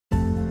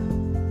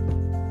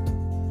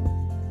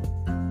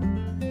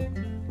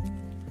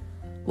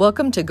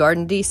Welcome to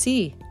Garden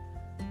DC,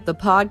 the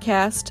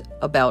podcast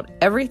about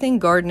everything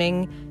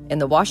gardening in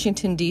the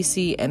Washington,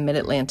 D.C. and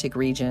Mid-Atlantic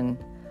region.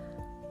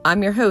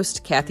 I'm your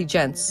host, Kathy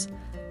Jentz.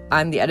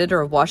 I'm the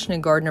editor of Washington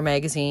Gardener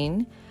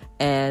magazine,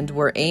 and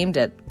we're aimed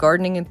at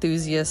gardening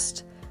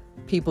enthusiasts,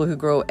 people who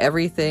grow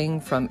everything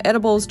from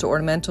edibles to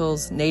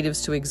ornamentals,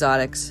 natives to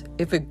exotics.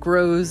 If it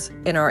grows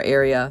in our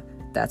area,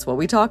 that's what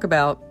we talk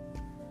about.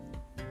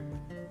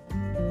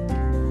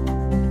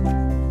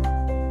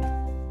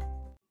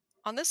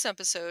 On this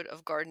episode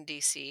of Garden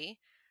DC,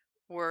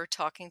 we're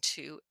talking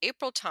to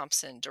April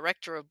Thompson,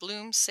 Director of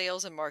Bloom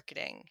Sales and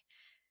Marketing,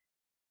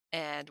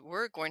 and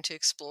we're going to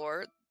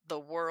explore the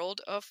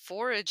world of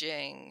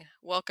foraging.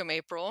 Welcome,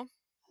 April.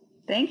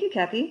 Thank you,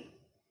 Kathy.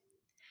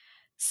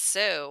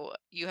 So,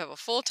 you have a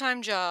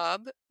full-time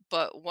job,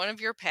 but one of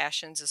your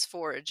passions is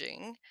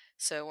foraging.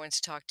 So, I wanted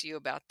to talk to you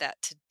about that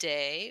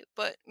today.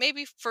 But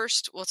maybe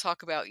first we'll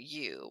talk about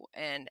you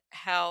and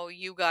how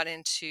you got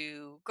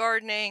into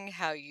gardening,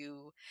 how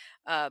you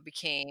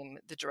became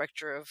the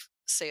director of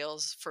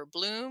sales for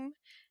Bloom,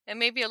 and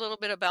maybe a little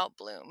bit about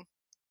Bloom.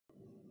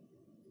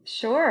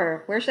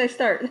 Sure. Where should I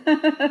start?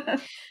 Well,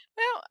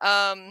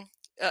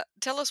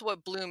 tell us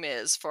what Bloom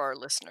is for our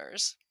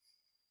listeners.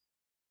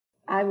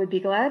 I would be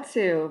glad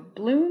to.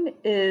 Bloom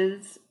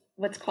is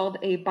what's called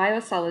a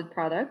biosolid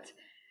product,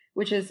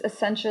 which is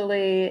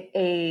essentially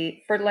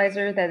a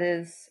fertilizer that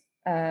is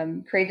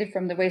created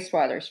from the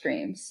wastewater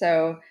stream.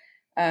 So,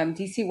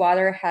 DC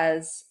Water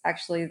has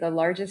actually the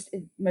largest,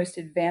 most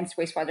advanced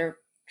wastewater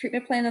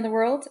treatment plant in the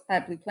world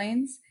at Blue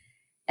Plains.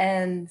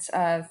 And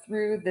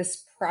through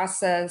this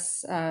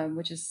process,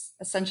 which is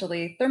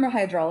essentially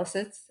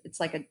thermohydrolysis, it's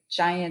like a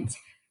giant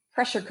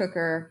pressure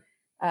cooker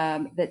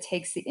that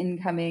takes the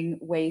incoming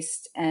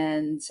waste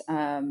and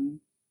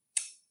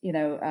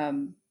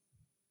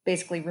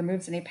basically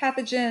removes any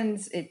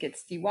pathogens. It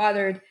gets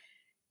dewatered,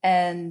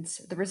 and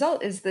the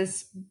result is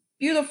this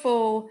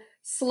beautiful,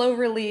 slow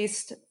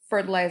released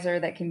fertilizer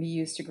that can be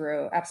used to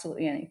grow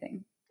absolutely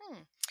anything.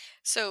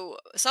 So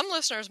some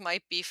listeners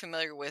might be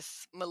familiar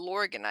with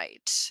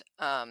Milorganite.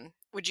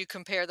 Would you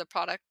compare the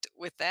product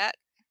with that?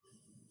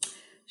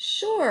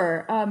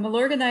 Sure.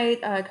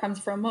 Milorganite comes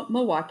from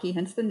Milwaukee,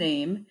 hence the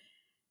name,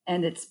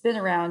 and it's been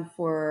around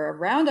for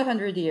around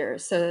 100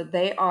 years. So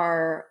they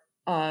are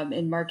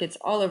in markets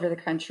all over the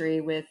country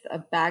with a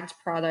bagged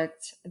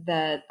product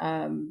that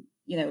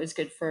is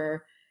good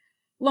for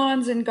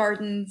lawns and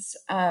gardens.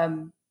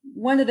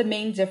 One of the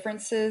main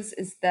differences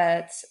is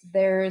that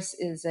theirs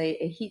is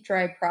a heat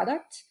dry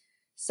product,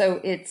 so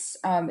it's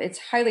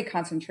highly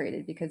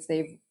concentrated because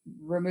they've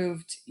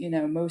removed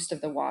most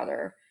of the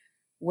water.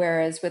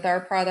 Whereas with our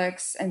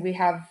products, and we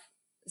have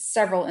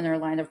several in our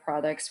line of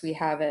products, we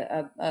have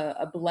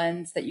a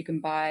blend that you can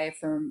buy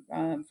from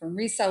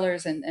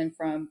resellers and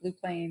from Blue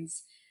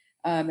Plains.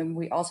 And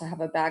we also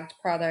have a bagged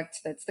product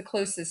that's the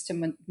closest to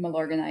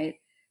Milorganite.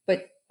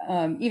 But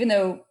even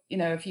though,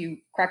 if you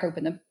crack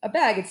open a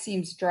bag, it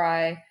seems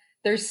dry,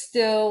 there's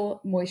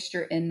still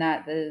moisture in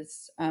that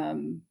is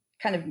kind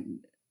of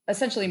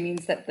essentially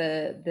means that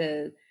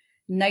the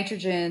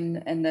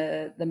nitrogen and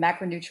the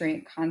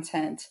macronutrient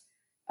content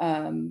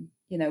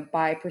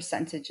by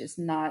percentage is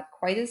not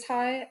quite as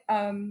high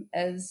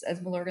as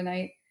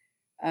Milorganite.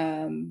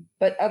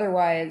 But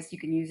otherwise, you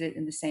can use it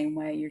in the same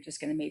way. You're just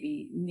going to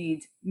maybe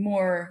need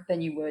more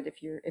than you would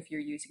if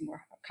you're using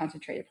more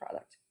concentrated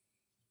product.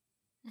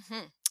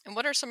 Mm-hmm. And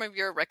what are some of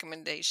your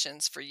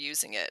recommendations for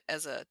using it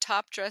as a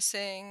top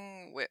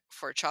dressing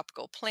for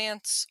tropical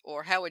plants,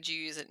 or how would you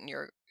use it in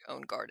your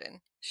own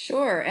garden?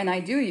 Sure, and I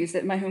do use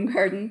it in my own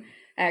garden.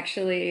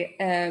 Actually,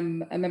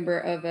 am a member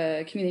of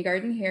a community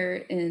garden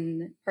here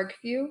in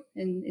Parkview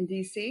in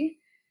DC,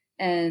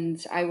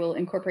 and I will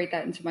incorporate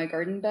that into my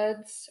garden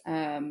beds.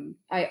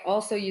 I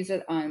also use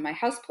it on my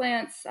house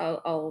plants.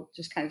 I'll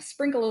just kind of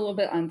sprinkle a little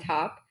bit on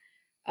top.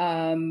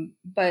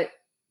 But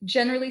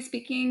generally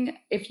speaking,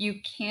 if you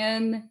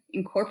can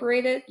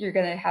incorporate it, you're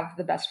going to have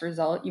the best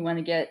result. You want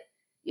to get,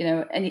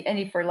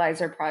 any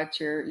fertilizer product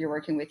you're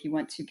working with, you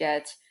want to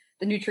get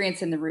the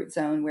nutrients in the root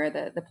zone where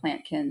the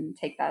plant can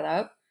take that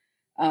up.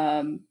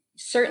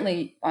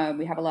 Certainly,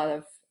 we have a lot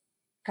of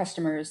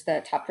customers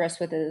that top dress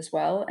with it as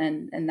well,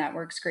 and that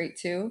works great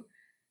too.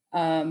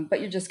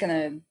 But you're just going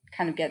to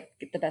kind of get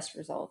the best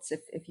results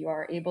if you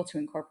are able to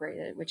incorporate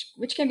it,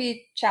 which can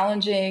be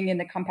challenging in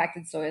the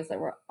compacted soils that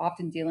we're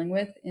often dealing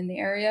with in the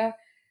area.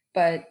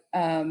 But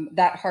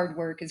that hard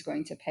work is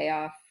going to pay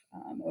off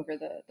over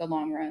the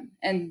long run.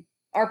 And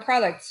our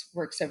product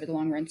works over the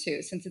long run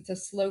too. Since it's a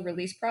slow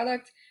release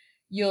product,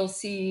 you'll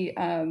see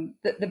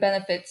the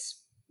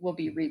benefits will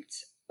be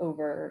reaped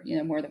over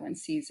more than one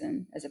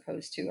season, as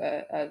opposed to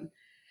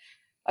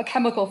a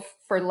chemical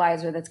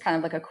fertilizer that's kind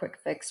of like a quick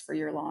fix for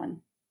your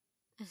lawn.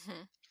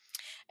 Mm-hmm.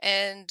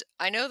 And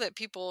I know that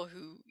people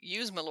who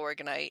use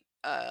Milorganite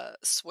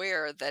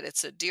swear that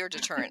it's a deer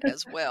deterrent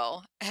as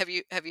well. Have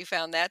you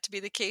found that to be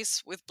the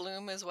case with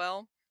Bloom as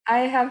well? I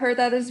have heard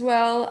that as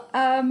well.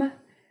 I'm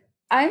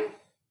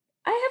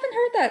I haven't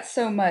heard that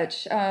so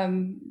much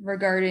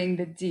regarding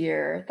the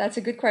deer. That's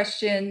a good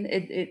question.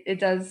 It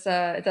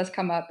does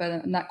come up, but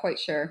I'm not quite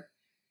sure.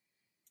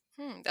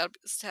 That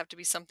would have to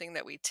be something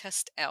that we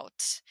test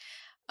out.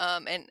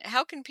 And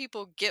how can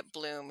people get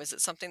bloom? Is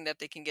it something that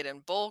they can get in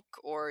bulk,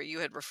 or you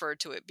had referred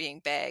to it being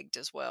bagged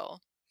as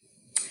well?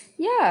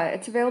 Yeah,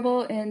 it's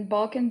available in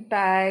bulk and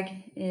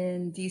bag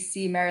in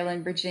DC,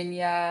 Maryland,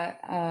 Virginia,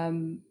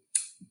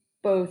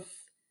 both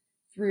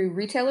through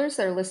retailers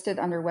that are listed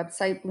on their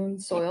website,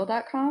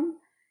 bloomsoil.com,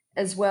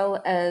 as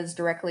well as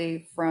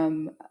directly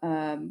from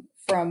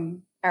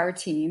our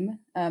team,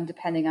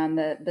 depending on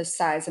the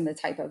size and the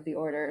type of the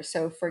order.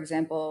 So, for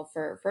example,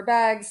 for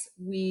bags,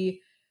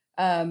 we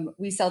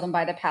sell them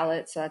by the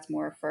pallet, so that's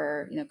more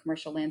for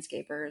commercial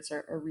landscapers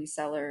or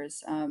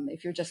resellers.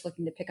 If you're just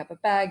looking to pick up a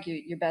bag,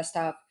 you're best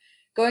off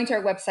going to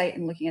our website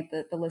and looking at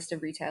the list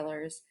of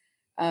retailers.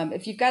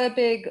 If you've got a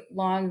big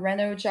long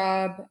reno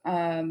job,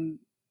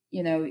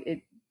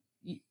 it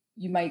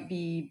you might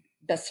be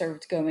best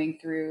served going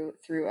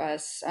through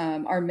us.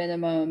 Our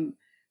minimum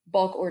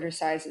bulk order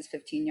size is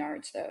 15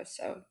 yards though,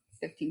 so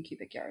 15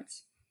 cubic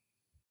yards.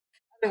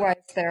 Otherwise,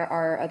 there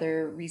are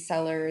other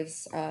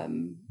resellers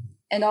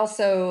and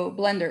also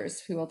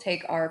blenders who will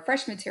take our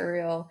fresh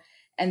material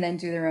and then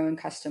do their own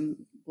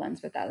custom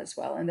blends with that as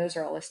well. And those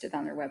are all listed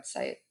on our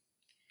website.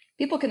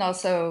 People can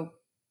also,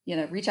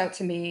 reach out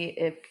to me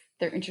if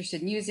they're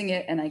interested in using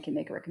it and I can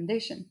make a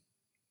recommendation.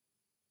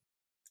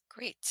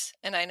 Great.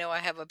 And I know I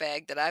have a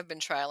bag that I've been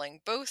trialing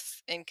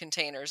both in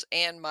containers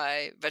and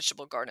my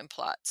vegetable garden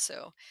plot.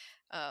 So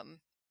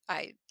um,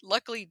 I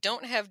luckily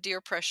don't have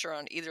deer pressure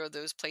on either of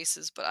those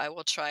places, but I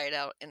will try it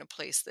out in a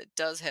place that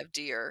does have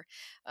deer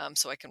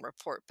so I can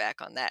report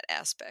back on that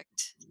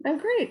aspect. Oh,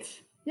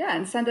 great. Yeah,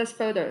 and send us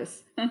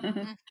photos.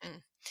 Mhm.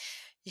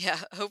 Yeah,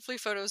 hopefully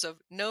photos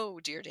of no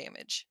deer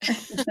damage.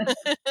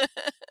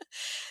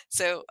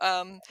 So,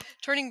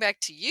 turning back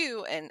to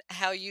you and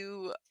how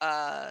you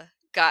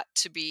got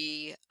to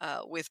be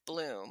with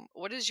Bloom,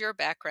 what is your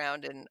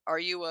background, and are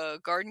you a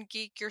garden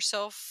geek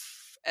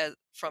yourself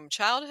from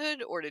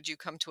childhood, or did you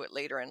come to it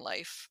later in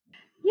life?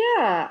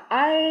 Yeah,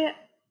 I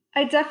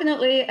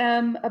definitely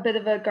am a bit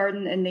of a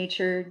garden and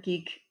nature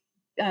geek,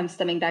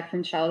 stemming back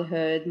from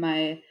childhood.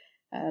 My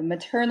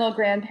maternal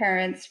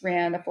grandparents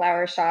ran a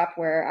flower shop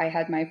where I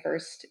had my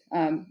first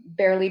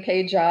barely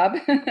paid job,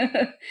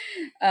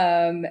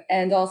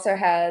 and also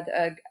had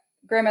a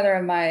grandmother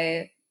on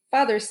my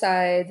father's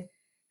side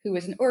who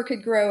was an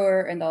orchid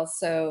grower and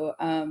also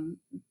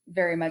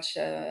very much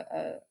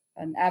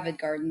an avid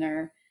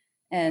gardener.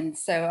 And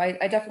so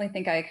I definitely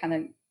think I kind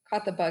of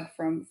caught the bug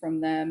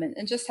from them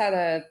and just had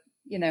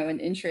an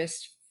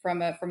interest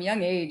from a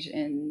young age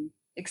in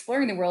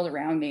exploring the world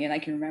around me. And I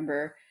can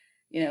remember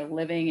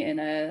living in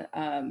a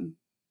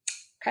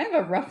kind of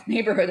a rough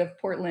neighborhood of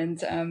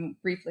Portland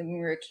briefly when we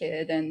were a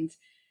kid, and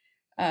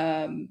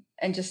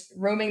just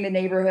roaming the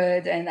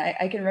neighborhood. And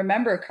I can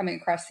remember coming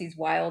across these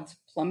wild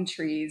plum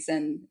trees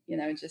and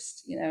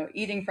just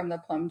eating from the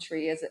plum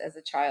tree as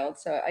a child.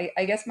 So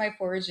I guess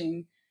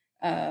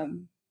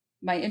um,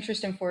 my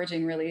interest in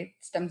foraging really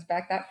stems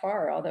back that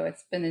far, although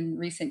it's been in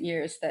recent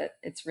years that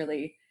it's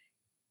really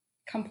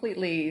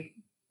completely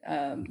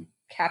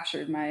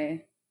captured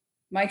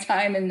my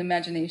time and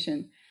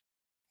imagination.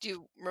 Do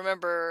you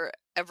remember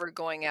ever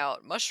going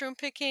out mushroom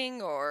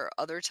picking or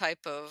other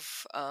type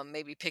of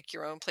maybe pick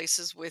your own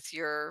places with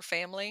your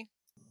family?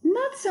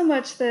 Not so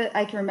much that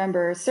I can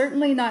remember.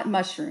 Certainly not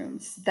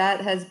mushrooms.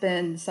 That has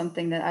been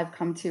something that I've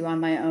come to on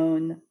my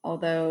own,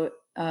 although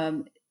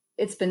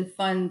it's been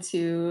fun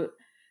to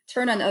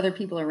turn on other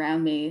people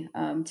around me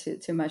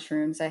to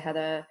mushrooms. I had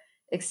a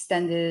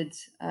extended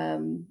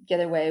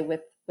getaway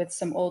with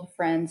some old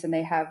friends, and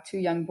they have two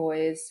young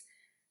boys.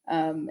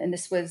 And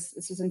this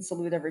was in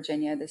Saluda,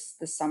 Virginia, this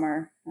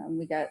summer.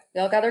 We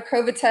all got our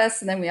COVID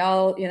tests, and then we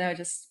all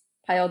just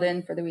piled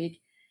in for the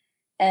week,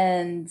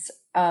 and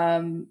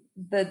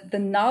the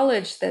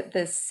knowledge that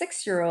this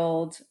 6 year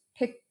old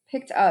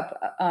picked up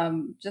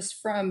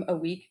just from a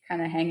week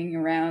kind of hanging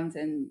around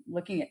and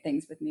looking at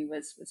things with me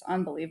was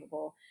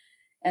unbelievable.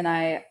 And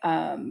I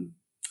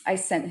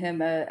sent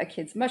him a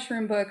kid's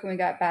mushroom book when we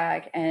got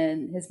back,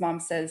 and his mom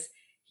says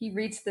he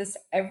reads this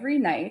every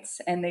night.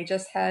 And they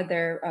just had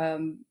their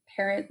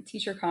parent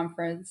teacher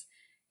conference,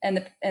 and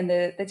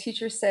the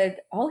teacher said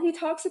all he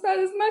talks about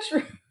is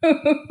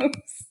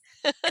mushrooms.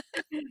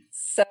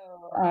 So,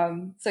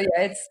 so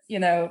yeah, it's,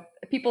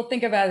 people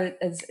think about it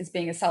as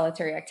being a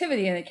solitary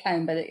activity, and it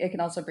can, but it can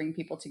also bring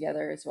people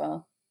together as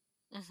well.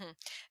 Mhm.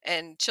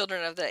 And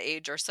children of that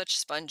age are such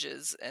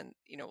sponges and,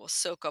 will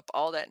soak up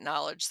all that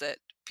knowledge that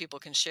people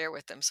can share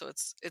with them. So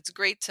it's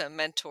great to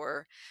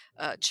mentor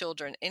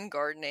children in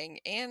gardening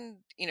and,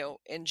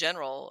 in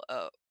general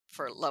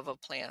for love of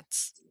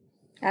plants.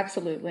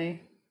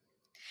 Absolutely.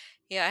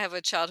 Yeah, I have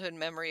a childhood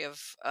memory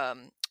of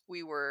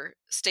we were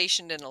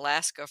stationed in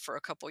Alaska for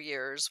a couple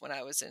years when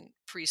I was in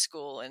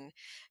preschool and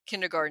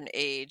kindergarten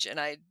age, and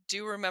I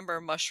do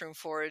remember mushroom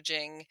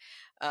foraging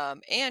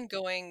and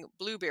going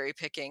blueberry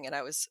picking. And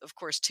I was, of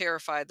course,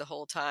 terrified the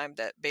whole time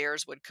that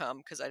bears would come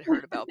because I'd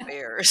heard about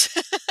bears.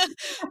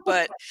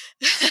 But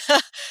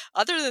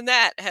other than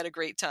that, I had a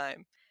great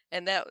time.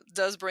 And that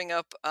does bring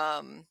up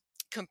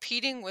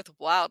competing with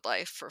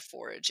wildlife for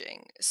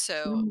foraging.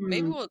 So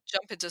maybe Mm. we'll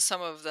jump into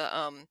some of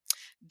the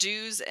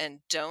do's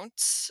and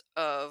don'ts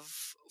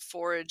of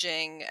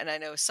foraging. And I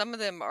know some of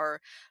them are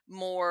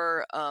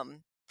more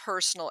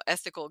personal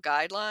ethical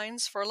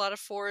guidelines for a lot of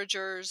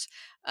foragers.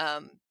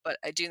 But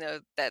I do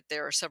know that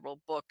there are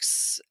several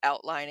books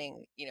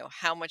outlining,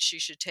 how much you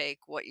should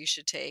take, what you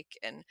should take,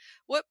 and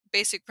what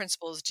basic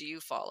principles do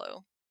you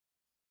follow?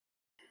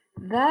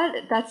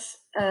 That's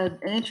an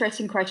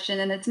interesting question,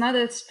 and it's not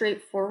a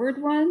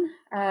straightforward one,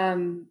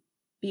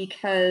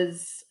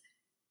 because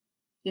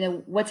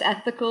what's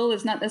ethical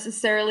is not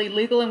necessarily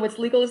legal, and what's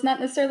legal is not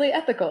necessarily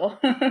ethical.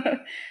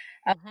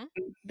 Hmm.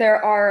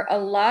 There are a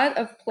lot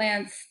of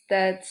plants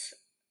that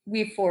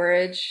we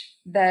forage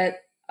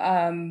that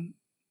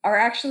are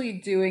actually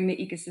doing the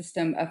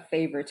ecosystem a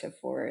favor to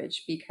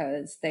forage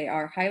because they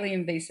are highly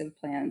invasive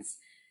plants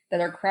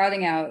that are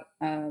crowding out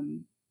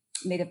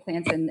native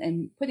plants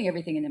and putting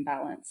everything in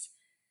imbalance.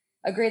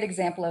 A great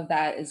example of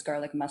that is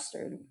garlic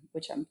mustard,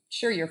 which I'm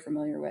sure you're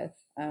familiar with,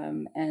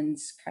 and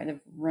kind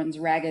of runs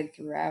ragged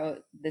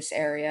throughout this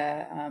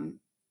area.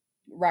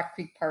 Rock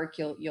Creek Park,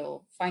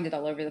 you'll find it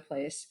all over the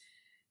place.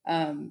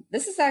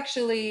 This is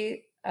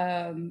actually,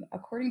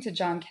 according to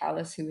John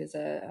Callis, who is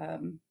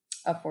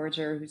a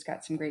forager who's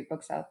got some great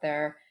books out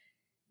there,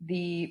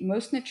 the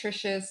most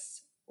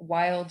nutritious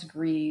wild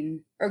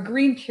green or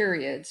green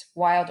period,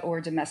 wild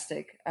or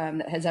domestic,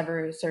 that has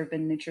ever sort of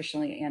been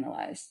nutritionally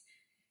analyzed.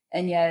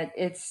 And yet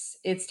it's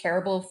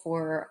terrible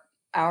for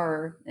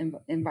our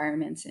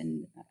environment.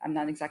 And I'm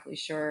not exactly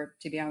sure,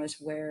 to be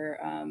honest, where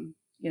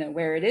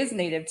it is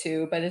native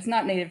to, but it's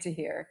not native to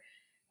here.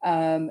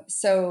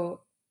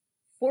 So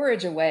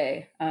forage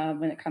away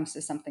when it comes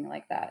to something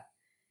like that.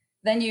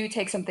 Then you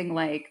take something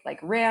like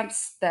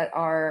ramps that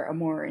are a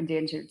more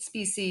endangered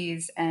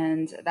species,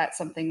 and that's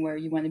something where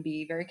you want to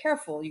be very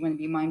careful. You want to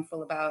be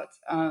mindful about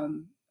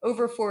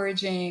over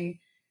foraging.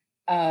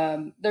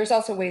 There's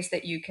also ways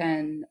that you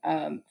can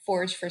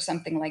forage for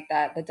something like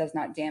that that does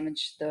not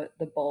damage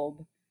the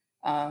bulb,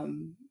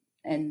 and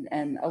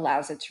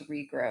allows it to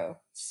regrow.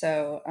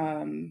 So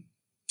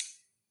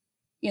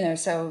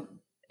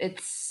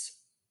it's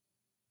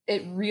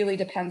it really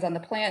depends on the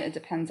plant. It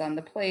depends on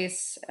the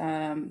place.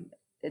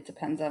 It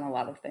depends on a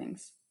lot of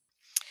things.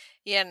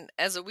 Yeah, and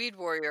as a weed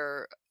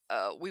warrior,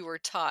 we were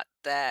taught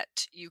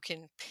that you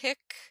can pick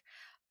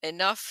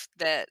enough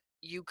that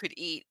you could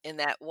eat in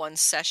that one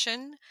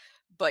session,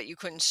 but you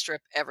couldn't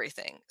strip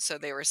everything. So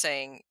they were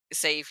saying,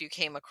 say, if you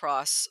came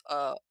across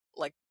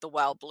like the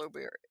wild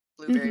blueberry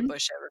Hmm.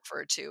 bush I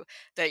referred to,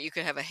 that you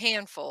could have a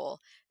handful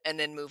and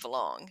then move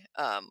along.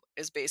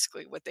 Is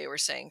basically what they were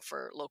saying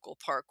for local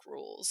park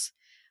rules.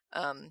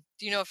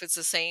 Do you know if it's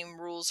the same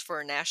rules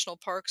for national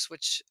parks,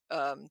 which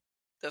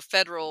the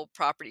federal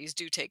properties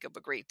do take up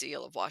a great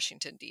deal of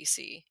Washington,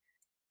 D.C.?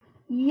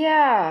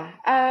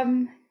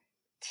 Yeah.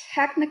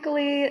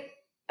 Technically,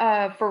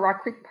 for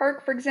Rock Creek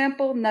Park, for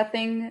example,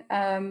 nothing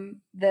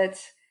that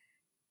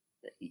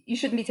you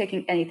shouldn't be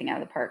taking anything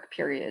out of the park,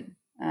 period.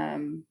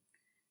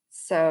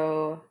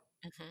 So,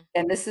 Hmm.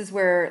 and this is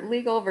where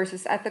legal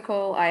versus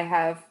ethical, I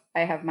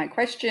have my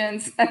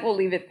questions. I will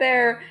leave it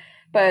there.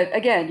 But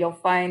again, you'll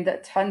find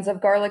tons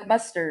of garlic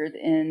mustard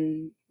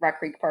in Rock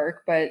Creek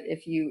Park. But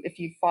if you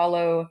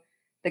follow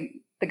the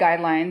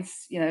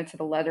guidelines, to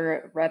the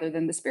letter rather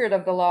than the spirit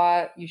of the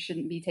law, you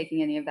shouldn't be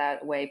taking any of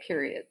that away,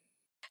 period.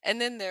 And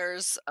then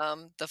there's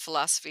the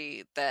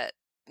philosophy that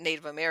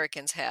Native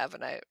Americans have,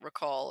 and I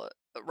recall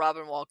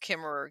Robin Wall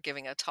Kimmerer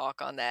giving a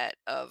talk on that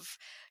of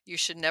you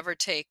should never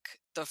take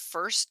the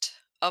first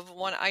of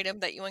one item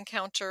that you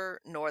encounter,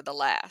 nor the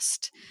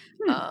last.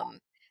 Hmm, Um,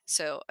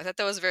 so I thought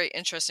that was a very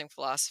interesting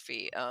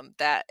philosophy.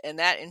 That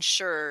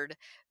ensured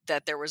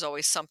that there was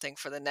always something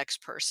for the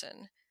next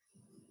person,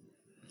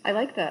 I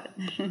like that.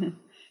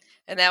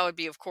 and that would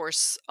be, of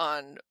course,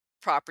 on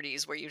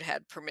properties where you'd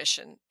had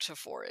permission to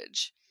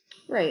forage.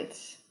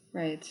 Right,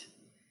 right.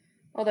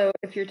 Although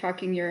if you're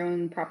talking your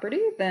own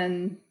property,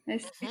 then I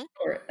speak Mhm.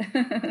 for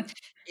it.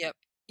 Yep.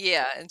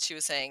 Yeah, and she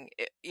was saying,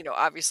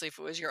 obviously, if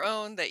it was your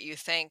own, that you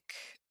thank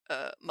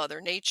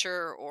Mother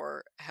Nature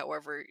or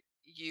however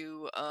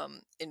you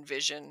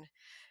envision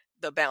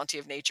the bounty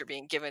of nature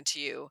being given to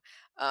you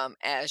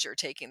as you're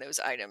taking those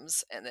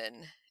items, and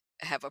then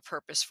have a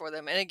purpose for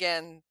them. And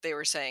again, they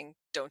were saying,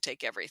 don't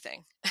take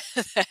everything.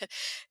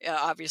 Yeah,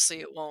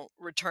 obviously, it won't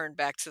return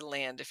back to the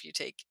land if you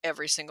take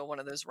every single one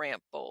of those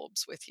ramp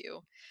bulbs with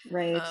you.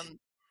 Right. Um,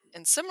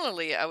 and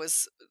similarly, I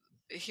was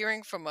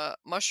hearing from a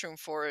mushroom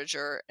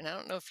forager, and I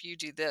don't know if you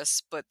do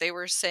this, but they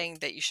were saying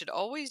that you should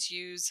always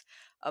use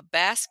a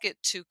basket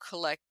to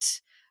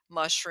collect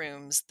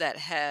mushrooms that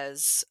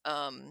has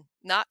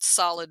not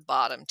solid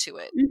bottom to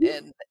it.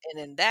 Mhm. And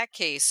in that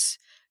case,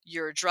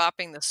 you're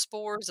dropping the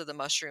spores of the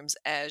mushrooms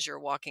as you're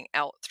walking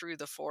out through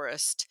the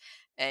forest,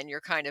 and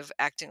you're kind of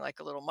acting like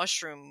a little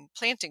mushroom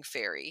planting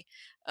fairy.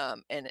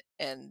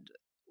 And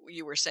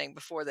you were saying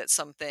before that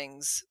some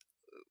things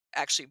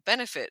actually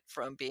benefit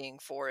from being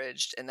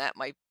foraged, and that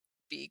might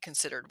be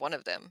considered one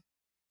of them.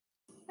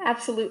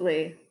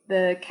 Absolutely.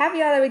 The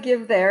caveat I would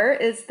give there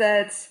is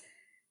that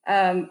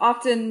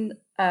often,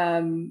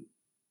 when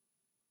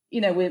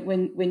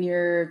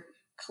you're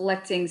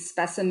collecting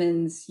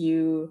specimens,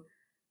 you'll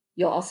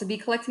also be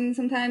collecting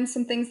sometimes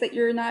some things that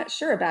you're not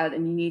sure about,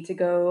 and you need to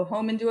go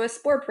home and do a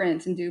spore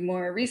print and do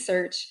more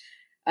research.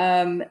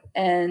 And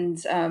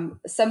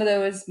some of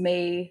those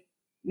may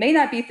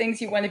not be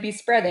things you want to be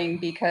spreading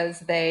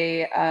because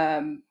they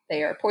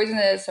are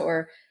poisonous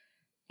or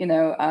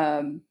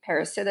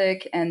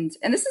parasitic, and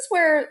this is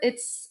where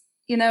it's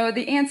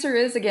the answer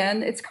is,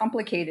 again, it's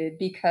complicated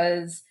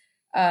because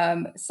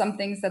some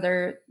things that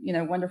are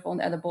wonderful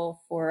and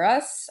edible for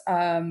us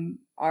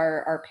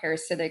are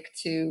parasitic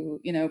to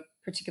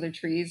particular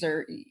trees,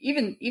 or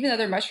even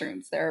other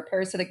mushrooms. There are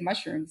parasitic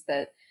mushrooms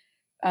that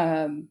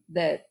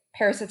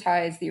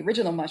parasitize the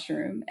original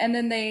mushroom, and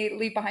then they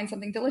leave behind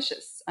something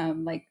delicious,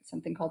 like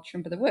something called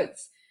shrimp of the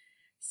woods.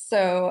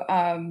 So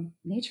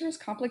nature is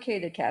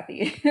complicated,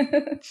 Kathy.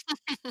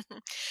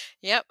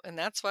 Yep, and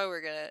that's why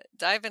we're gonna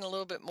dive in a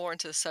little bit more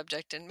into the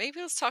subject, and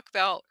maybe let's talk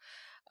about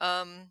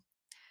um,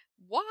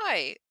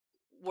 why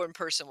one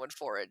person would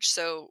forage.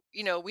 So,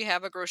 we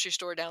have a grocery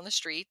store down the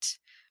street.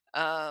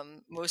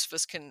 Most of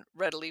us can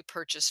readily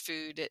purchase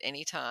food at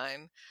any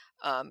time.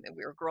 And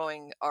we're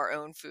growing our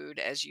own food,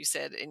 as you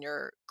said, in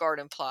your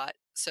garden plot.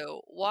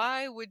 So,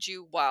 why would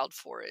you wild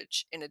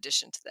forage in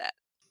addition to that?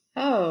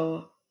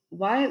 Oh,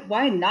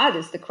 why not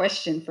is the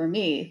question for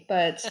me.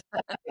 But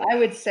I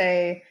would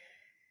say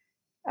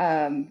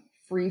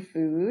free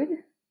food,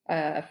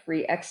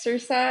 free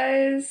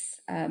exercise,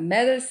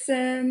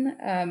 medicine.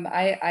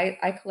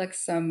 I collect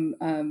some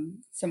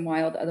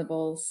wild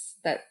edibles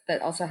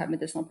that also have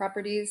medicinal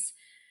properties.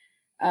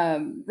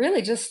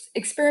 Really, just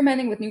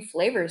experimenting with new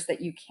flavors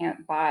that you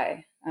can't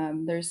buy.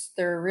 There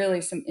are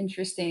really some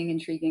interesting,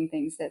 intriguing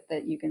things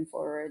that you can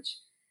forage,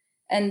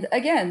 and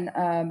again,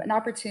 an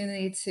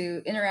opportunity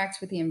to interact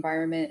with the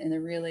environment in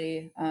a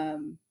really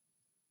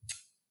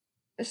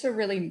just a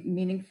really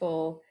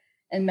meaningful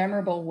and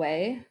memorable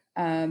way,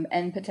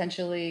 and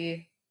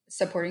potentially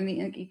supporting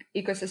the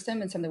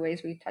ecosystem in some of the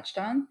ways we touched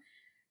on.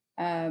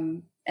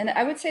 And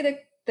I would say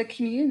that the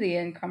community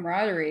and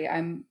camaraderie.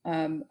 I'm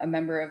a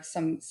member of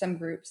some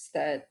groups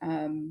that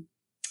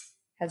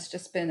has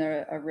just been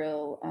a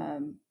real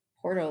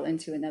portal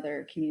into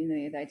another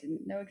community that I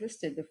didn't know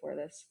existed before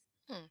this.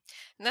 Hmm.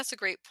 And that's a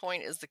great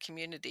point, is the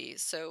community.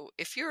 So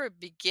if you're a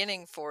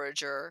beginning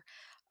forager,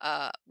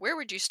 where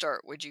would you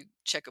start? Would you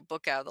check a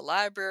book out of the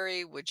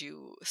library? Would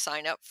you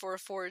sign up for a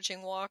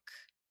foraging walk?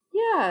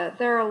 Yeah,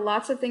 there are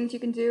lots of things you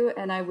can do,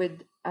 and I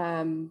would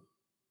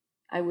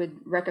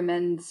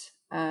recommend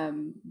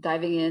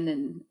diving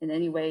in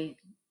any way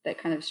that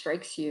kind of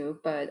strikes you.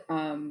 But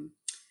one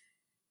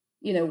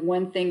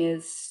thing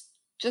is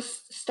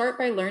just start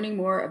by learning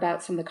more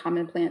about some of the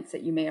common plants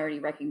that you may already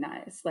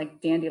recognize,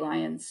 like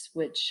dandelions,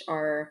 which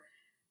are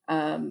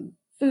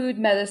food,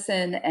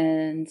 medicine,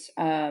 and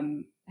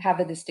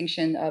have a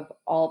distinction of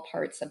all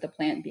parts of the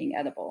plant being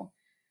edible.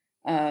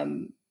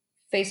 Um,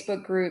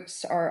 Facebook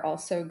groups are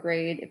also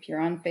great. If you're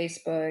on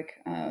Facebook,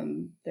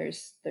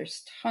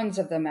 there's tons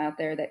of them out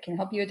there that can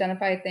help you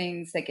identify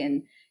things. That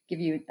can give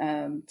you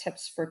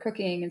tips for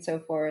cooking and so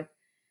forth.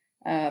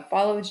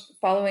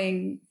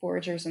 Following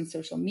foragers on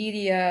social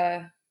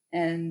media,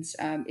 and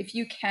if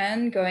you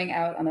can, going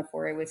out on a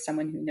foray with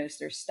someone who knows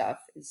their stuff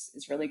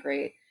is really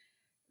great.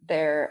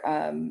 There,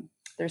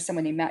 there's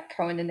someone named Matt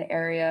Cohen in the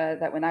area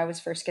that when I was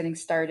first getting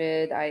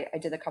started, I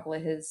did a couple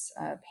of his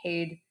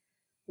paid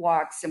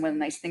walks. And one of the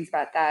nice things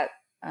about that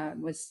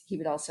was he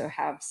would also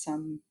have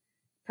some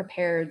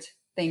prepared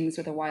things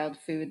with a wild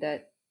food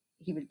that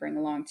he would bring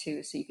along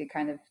too. So you could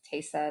kind of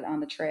taste that on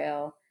the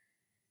trail.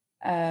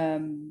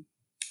 Um,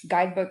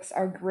 Guidebooks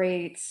are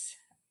great.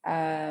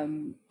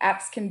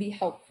 Apps can be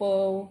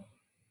helpful.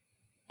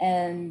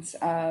 And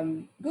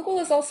Google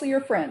is also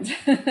your friend.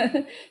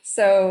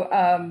 So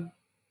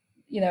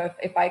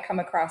if I come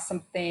across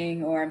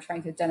something or I'm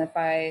trying to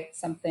identify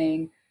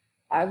something,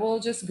 I will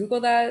just Google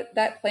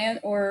that plant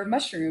or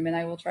mushroom, and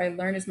I will try to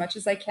learn as much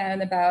as I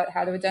can about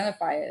how to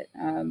identify it.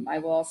 I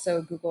will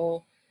also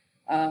Google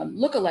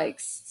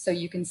lookalikes, so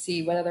you can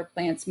see what other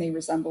plants may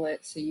resemble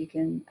it, so you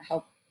can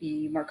help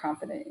be more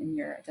confident in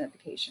your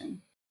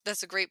identification.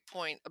 That's a great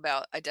point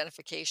about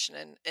identification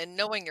and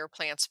knowing your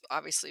plants,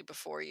 obviously,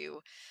 before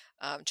you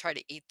try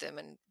to eat them.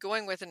 And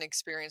going with an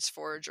experienced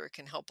forager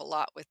can help a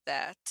lot with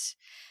that.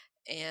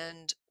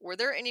 And were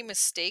there any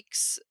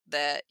mistakes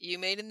that you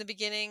made in the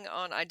beginning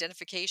on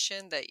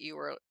identification that you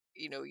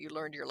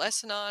learned your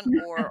lesson on,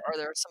 or are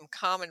there some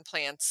common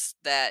plants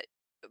um,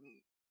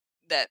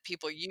 that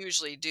people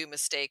usually do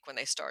mistake when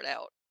they start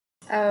out?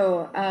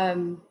 Oh,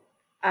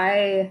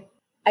 I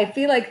I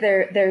feel like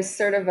there's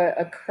sort of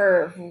a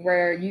curve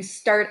where you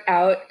start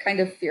out kind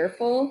of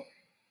fearful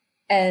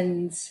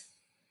and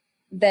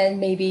then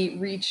maybe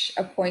reach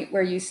a point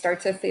where you start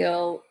to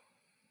feel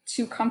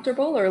too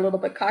comfortable or a little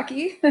bit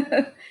cocky,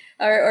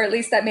 or at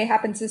least that may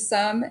happen to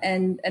some,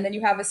 and then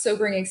you have a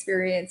sobering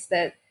experience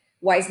that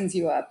wisens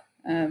you up.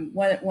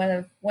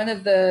 One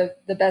of the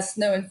best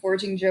known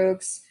foraging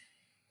jokes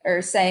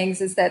or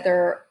sayings is that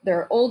there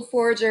are old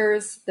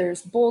foragers,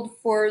 there's bold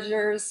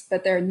foragers,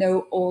 but there are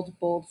no old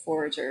bold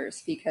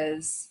foragers,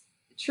 because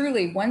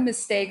truly one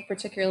mistake,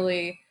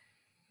 particularly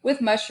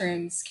with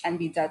mushrooms, can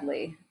be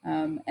deadly.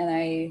 And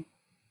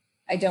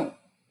I don't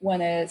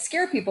want to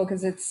scare people,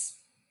 because it's,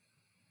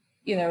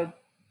 you know,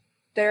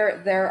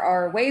 there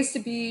are ways to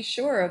be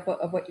sure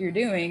of what you're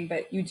doing,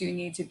 but you do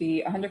need to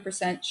be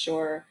 100%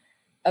 sure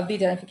of the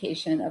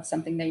identification of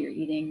something that you're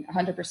eating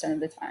 100% of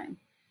the time.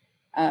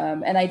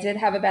 And I did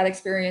have a bad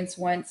experience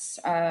once,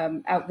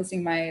 out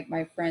visiting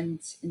my friend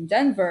in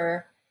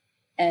Denver,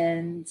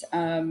 and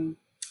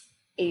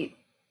ate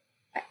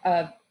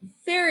a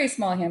very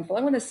small handful.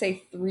 I want to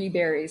say three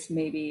berries,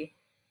 maybe,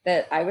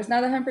 that I was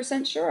not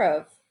 100% sure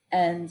of.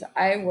 And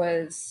I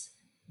was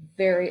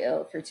very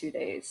ill for 2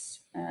 days.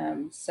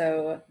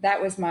 So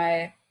that was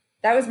my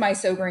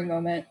sobering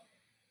moment.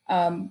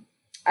 Um,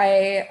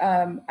 I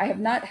have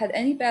not had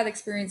any bad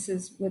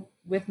experiences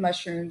with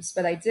mushrooms,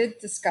 but I did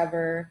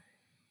discover,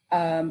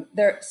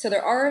 there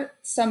are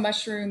some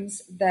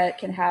mushrooms that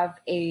can have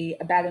a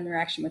bad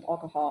interaction with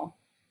alcohol,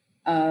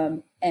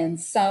 and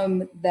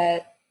some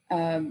that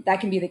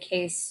can be the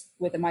case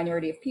with a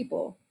minority of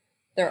people.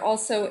 There are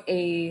also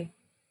a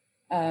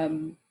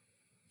um,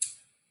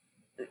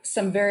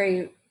 some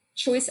very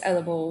choice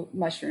edible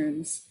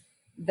mushrooms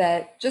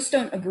that just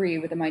don't agree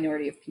with a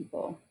minority of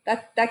people.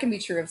 That can be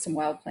true of some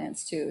wild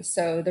plants too.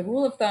 So the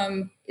rule of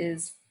thumb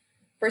is,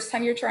 first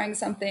time you're trying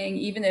something,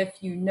 even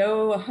if you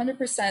know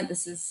 100%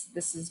 this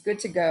is good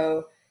to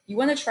go, you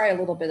want to try a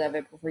little bit of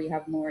it before you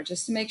have more,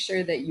 just to make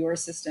sure that your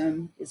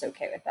system is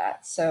okay with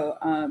that. So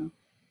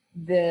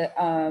the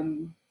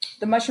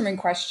the mushroom in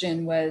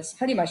question was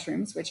honey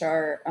mushrooms, which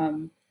are,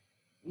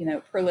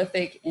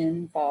 prolific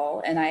in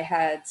fall, and I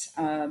had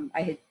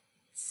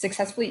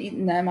successfully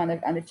eaten them on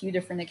a few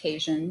different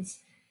occasions,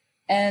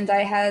 and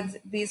I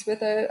had these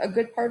with a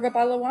good part of a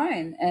bottle of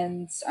wine,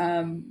 and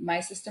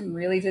my system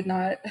really did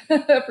not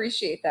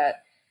appreciate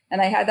that.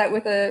 And I had that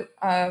with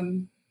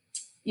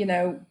you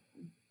know,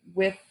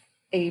 with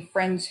a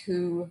friend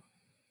who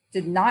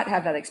did not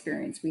have that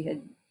experience. We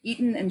had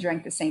eaten and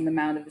drank the same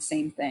amount of the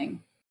same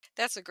thing.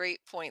 That's a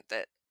great point,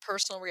 that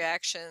personal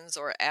reactions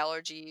or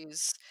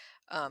allergies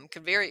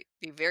can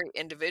be very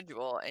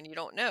individual, and you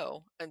don't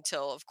know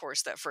until, of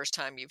course, that first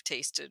time you've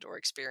tasted or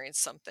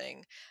experienced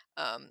something.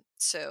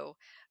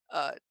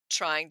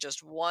 Trying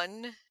just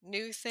one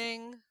new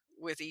thing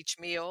with each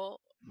meal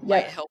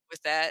might Yep. help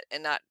with that,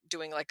 and not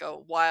doing like a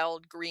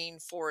wild green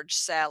forage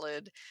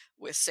salad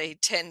with, say,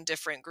 10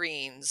 different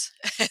greens,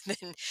 and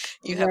then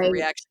you have a Right.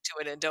 reaction to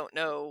it and don't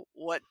know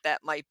what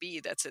that might be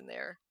that's in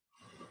there.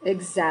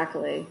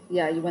 Exactly.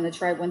 Yeah, you want to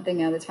try one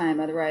thing at a time.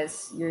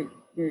 Otherwise, you're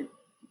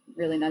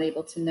really not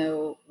able to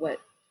know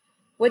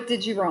what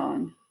did you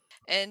wrong.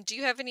 And do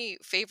you have any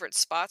favorite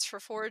spots for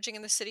foraging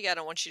in the city? I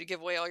don't want you to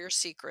give away all your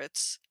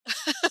secrets,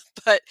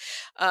 but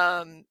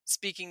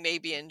speaking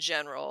maybe in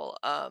general,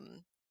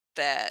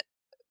 that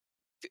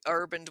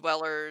urban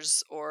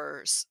dwellers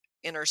or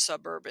inner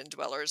suburban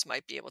dwellers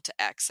might be able to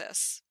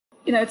access.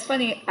 It's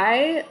funny.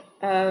 I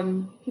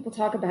People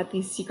talk about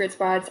these secret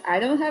spots. I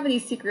don't have any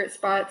secret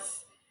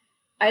spots.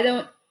 I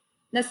don't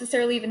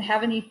necessarily even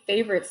have any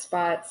favorite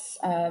spots.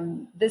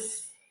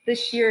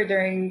 This year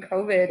during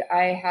COVID,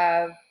 I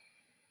have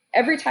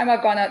every time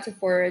I've gone out to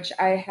forage,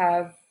 I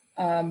have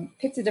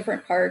picked a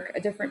different park, a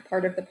different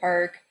part of the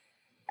park,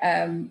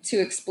 to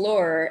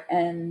explore,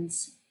 and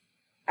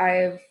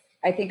I've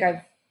I think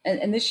I've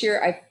and this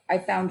year I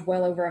found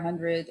well over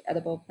 100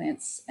 edible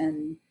plants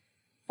and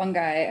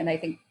fungi, and I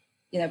think,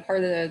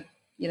 part of the,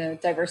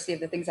 diversity of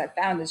the things I've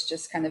found is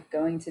just kind of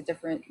going to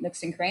different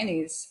nooks and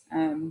crannies.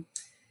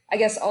 I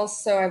guess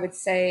also I would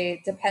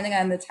say, depending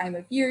on the time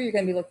of year, you're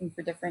going to be looking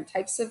for different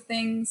types of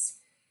things.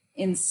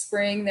 In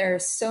spring, there are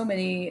so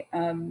many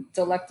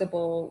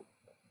delectable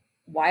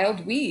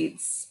wild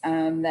weeds,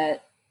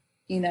 that,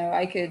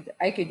 I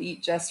could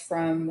eat just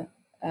from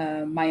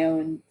my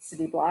own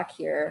city block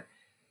here.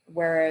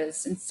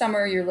 Whereas in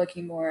summer, you're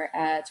looking more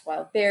at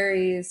wild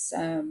berries,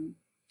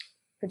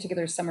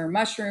 particular summer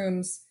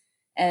mushrooms,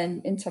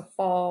 and into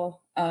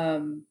fall,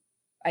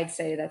 I'd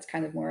say that's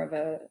kind of more of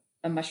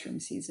a mushroom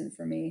season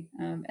for me.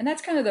 And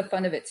that's kind of the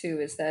fun of it too,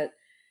 is that,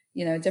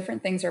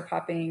 different things are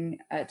popping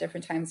at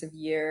different times of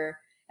year,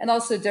 and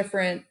also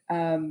different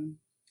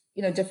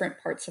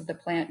parts of the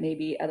plant may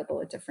be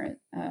edible at different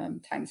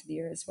times of the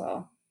year as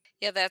well.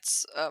 Yeah,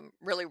 that's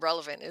really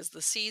relevant, is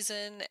the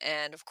season,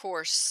 and of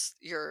course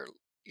your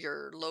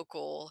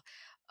local.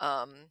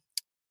 Um,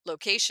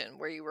 location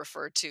where you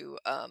refer to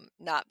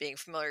not being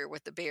familiar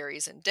with the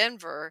berries in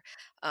Denver.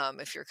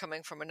 If you're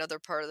coming from another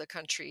part of the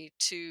country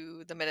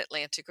to the Mid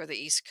Atlantic or the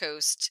East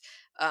Coast,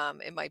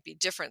 it might be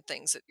different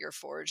things that you're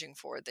foraging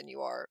for than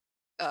you are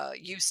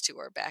used to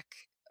or back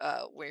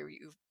where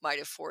you might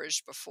have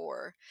foraged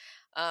before.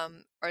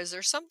 Or is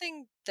there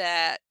something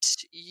that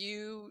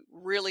you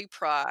really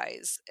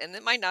prize? And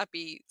it might not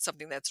be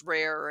something that's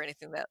rare or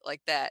anything that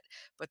like that,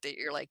 but that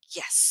you're like,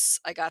 yes,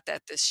 I got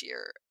that this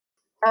year.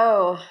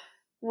 Oh,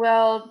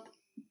 well,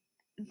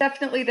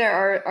 definitely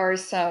there are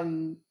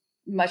some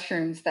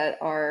mushrooms that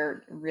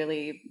are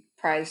really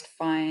prized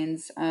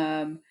finds.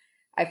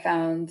 I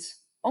found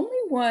only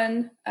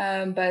one,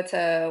 but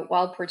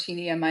wild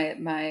porcini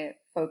on my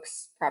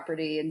folks'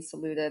 property in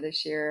Saluda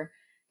this year.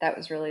 That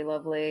was really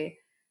lovely.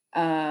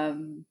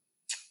 Um,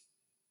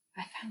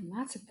 I found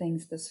lots of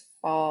things this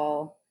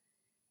fall.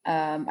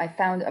 I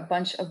found a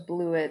bunch of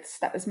bluets.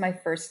 That was my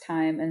first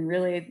time, and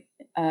really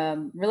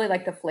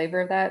like the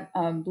flavor of that.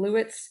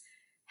 Bluets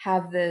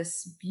have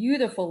this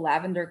beautiful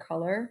lavender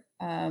color,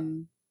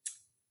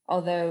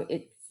 although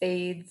it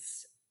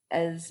fades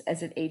as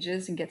it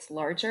ages and gets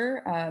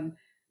larger.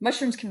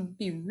 Mushrooms can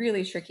be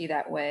really tricky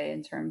that way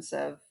in terms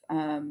of,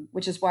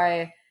 which is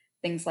why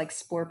things like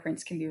spore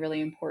prints can be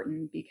really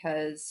important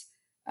because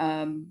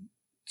um,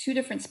 two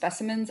different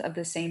specimens of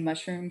the same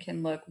mushroom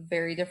can look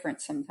very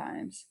different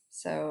sometimes.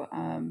 So,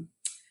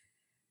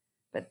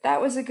 but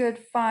that was a good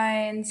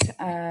find.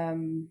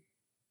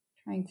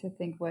 Trying to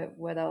think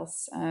what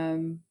else.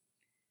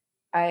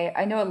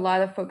 I know a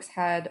lot of folks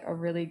had a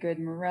really good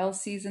morel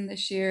season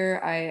this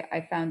year.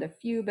 I found a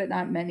few, but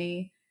not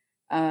many.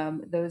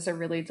 Those are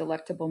really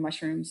delectable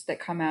mushrooms that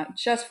come out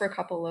just for a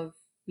couple of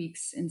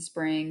weeks in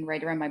spring,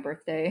 right around my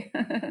birthday.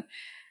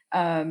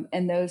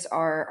 And those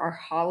are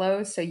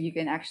hollow, so you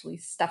can actually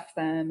stuff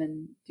them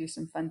and do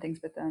some fun things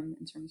with them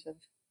in terms of,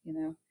 you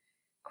know,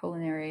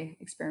 culinary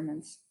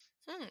experiments.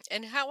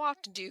 And how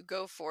often do you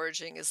go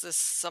foraging? Is this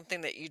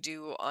something that you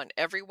do on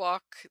every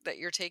walk that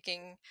you're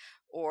taking,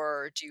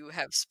 or do you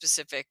have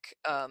specific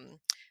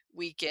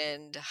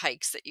weekend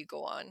hikes that you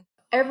go on?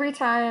 Every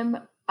time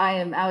I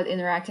am out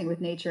interacting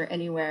with nature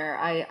anywhere,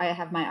 I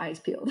have my eyes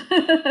peeled.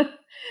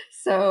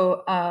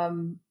 So,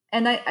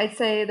 and I'd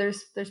say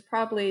there's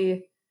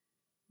probably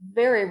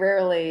very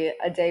rarely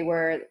a day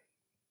where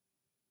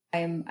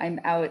I'm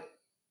out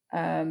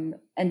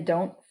and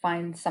don't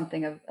find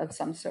something of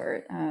some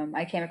sort.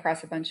 I came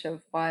across a bunch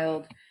of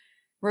wild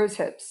rose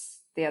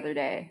hips the other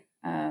day.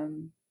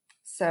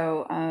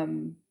 So,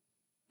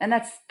 and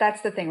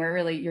that's the thing where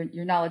really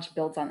your knowledge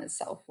builds on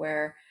itself.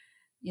 Where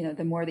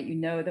the more that you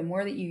know, the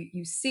more that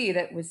you see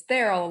that was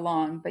there all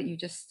along, but you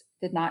just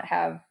did not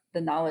have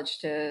the knowledge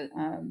to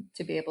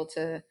be able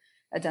to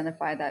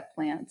identify that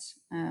plant.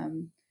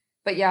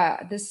 But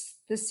yeah, this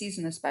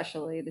season,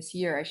 especially this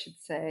year, I should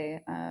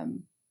say,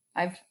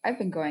 I've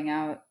been going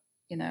out,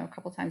 a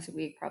couple times a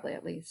week, probably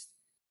at least.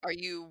 Are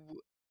you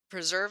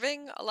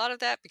preserving a lot of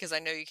that? Because I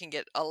know you can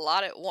get a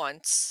lot at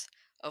once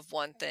of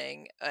one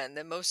thing, and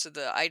then most of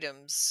the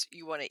items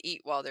you want to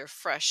eat while they're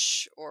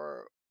fresh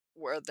or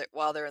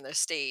while they're in the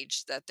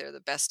stage that they're the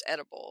best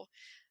edible.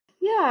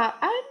 Yeah,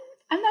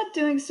 I'm not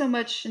doing so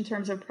much in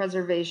terms of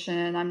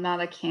preservation. I'm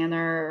not a canner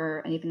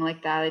or anything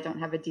like that. I don't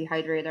have a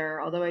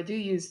dehydrator, although I do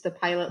use the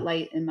Pilot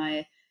Light in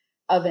my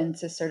oven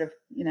to sort of,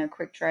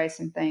 quick dry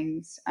some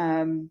things.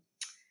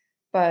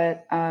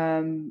 But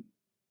I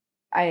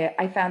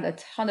found a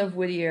ton of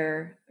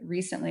Whittier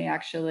recently,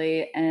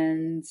 actually,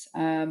 and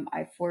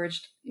I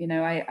foraged.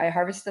 I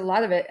harvested a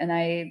lot of it, and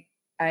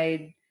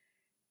I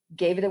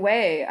gave it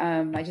away.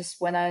 I just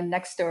went on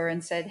Nextdoor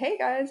and said, "Hey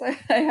guys, I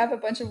have a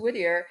bunch of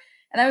Whittier,"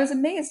 and I was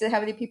amazed at how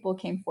many people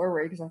came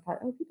forward because I thought,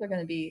 "Oh, people are going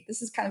to be.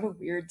 This is kind of a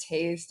weird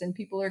taste, and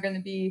people are going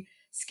to be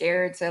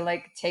scared to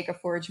like take a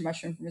foraged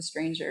mushroom from a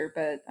stranger."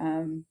 But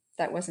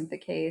that wasn't the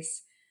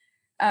case.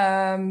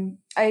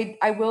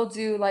 I will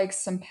do like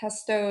some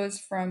pestos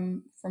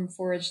from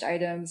foraged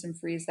items and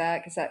freeze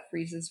that because that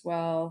freezes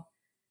well.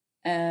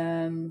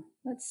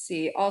 Let's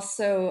see.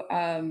 Also,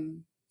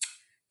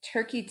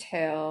 turkey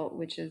tail,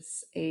 which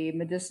is a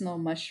medicinal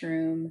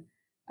mushroom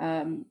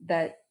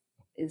that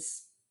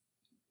is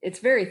it's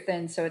very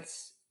thin, so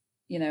it's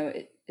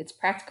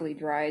practically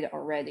dried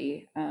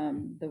already.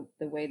 The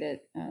way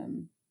that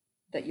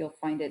you'll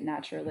find it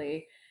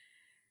naturally,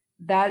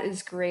 that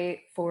is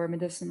great for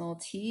medicinal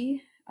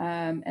tea.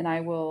 And I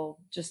will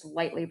just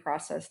lightly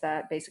process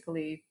that,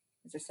 basically,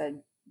 as I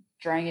said,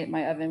 drying it in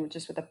my oven with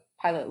just with a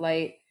Pilot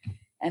Light,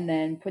 and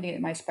then putting it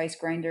in my spice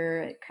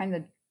grinder. It kind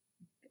of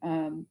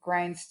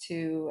grinds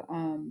to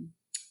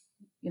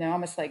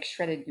almost like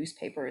shredded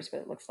newspaper is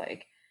what it looks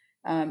like.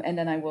 And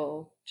then I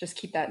will just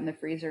keep that in the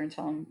freezer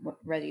until I'm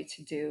ready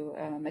to do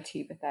a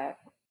tea with that.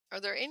 Are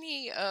there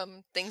any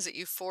things that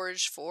you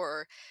foraged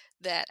for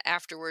that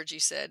afterwards you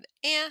said,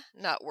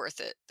 not worth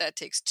it? That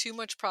takes too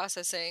much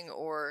processing,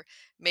 or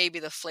maybe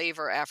the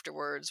flavor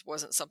afterwards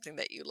wasn't something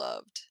that you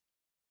loved?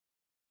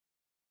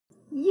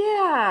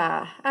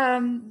 Yeah.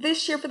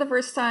 This year, for the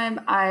first time,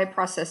 I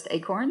processed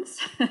acorns.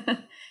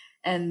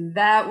 and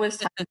that was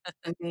time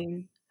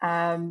consuming.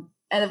 And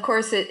of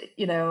course,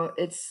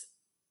 it's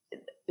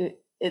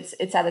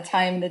at a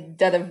time in the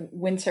dead of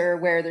winter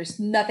where there's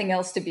nothing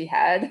else to be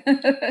had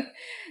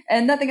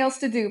and nothing else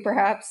to do,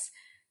 perhaps.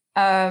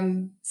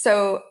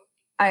 So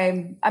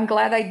I'm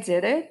glad I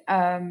did it.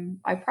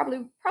 I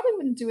probably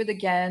wouldn't do it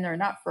again, or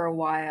not for a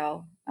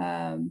while.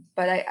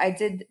 But I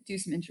did do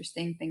some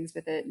interesting things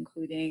with it,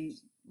 including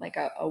like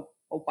a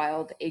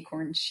wild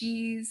acorn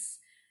cheese.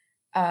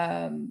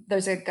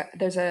 There's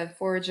a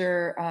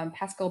forager,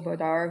 Pascal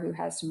Baudard, who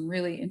has some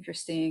really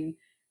interesting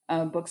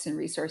books and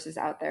resources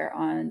out there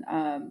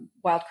on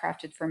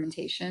wildcrafted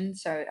fermentation.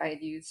 So I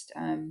had used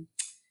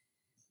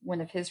one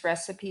of his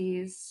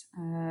recipes.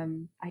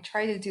 I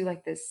tried to do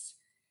like this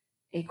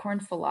acorn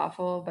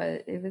falafel,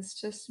 but it was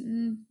just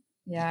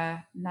yeah,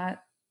 not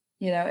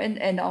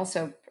and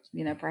also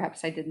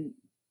perhaps I didn't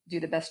do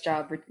the best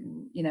job,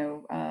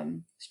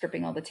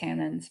 stripping all the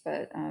tannins,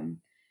 but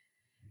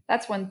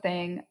that's one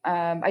thing.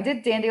 I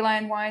did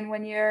dandelion wine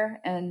one year,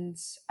 and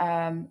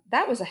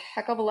that was a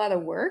heck of a lot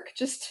of work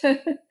just to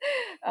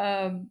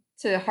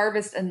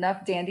harvest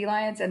enough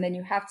dandelions, and then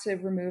you have to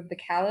remove the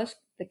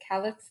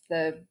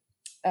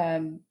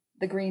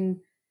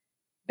green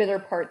bitter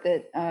part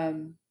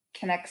that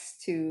connects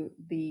to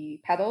the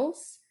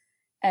petals.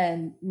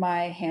 And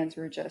my hands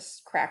were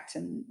just cracked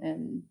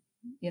and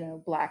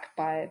black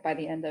by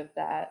the end of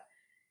that.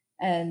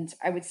 And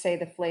I would say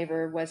the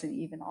flavor wasn't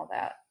even all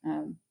that.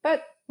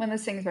 But one of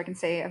those things where I can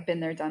say I've been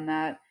there, done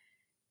that.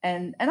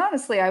 And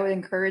honestly, I would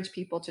encourage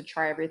people to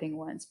try everything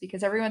once,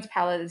 because everyone's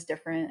palate is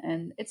different,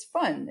 and it's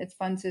fun. It's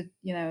fun to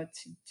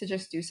to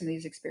just do some of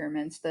these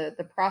experiments.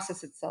 The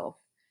process itself.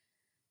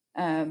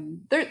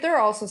 There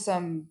are also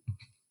some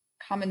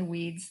common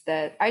weeds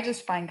that I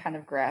just find kind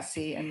of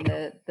grassy, and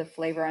the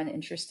flavor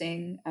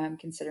uninteresting,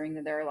 considering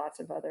that there are lots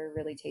of other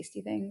really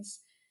tasty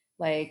things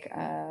like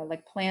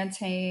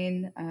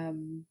plantain,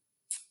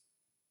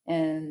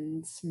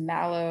 and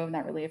mallow.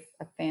 Not really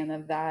a fan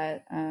of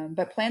that,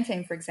 but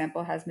plantain, for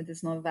example, has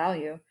medicinal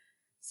value.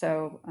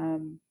 So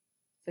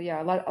so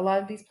yeah, a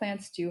lot of these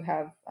plants do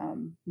have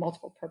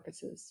multiple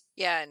purposes.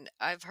 Yeah, and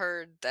I've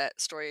heard that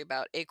story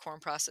about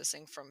acorn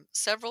processing from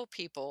several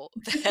people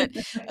that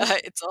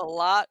it's a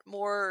lot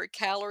more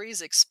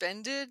calories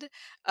expended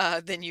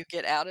than you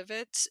get out of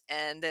it.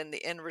 And then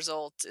the end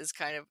result is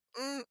kind of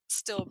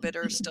still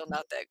bitter, still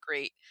not that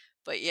great.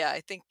 But yeah, I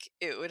think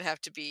it would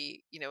have to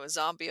be, a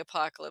zombie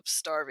apocalypse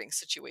starving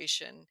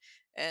situation.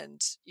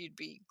 And you'd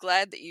be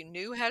glad that you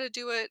knew how to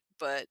do it,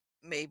 but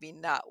maybe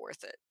not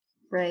worth it.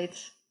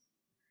 Right.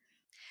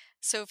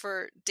 So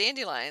for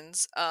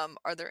dandelions,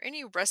 are there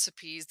any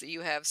recipes that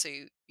you have? So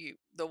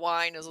the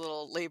wine is a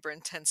little labor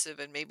intensive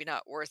and maybe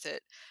not worth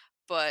it,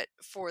 but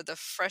for the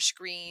fresh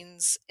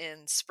greens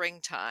in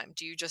springtime,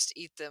 do you just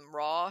eat them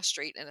raw,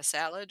 straight in a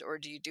salad, or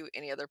do you do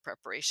any other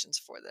preparations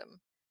for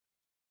them?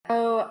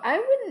 Oh, I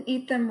wouldn't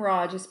eat them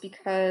raw just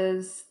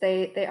because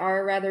they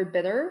are rather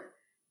bitter.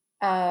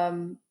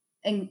 And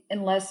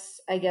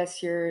unless I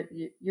guess you're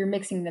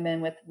mixing them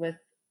in with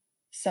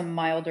some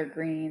milder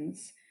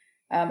greens.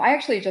 I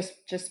actually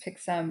just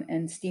picked some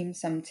and steamed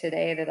some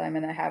today that I'm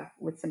gonna have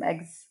with some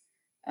eggs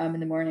in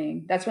the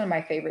morning. That's one of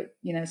my favorite,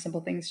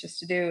 simple things just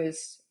to do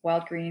is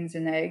wild greens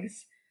and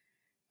eggs.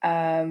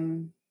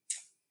 Um,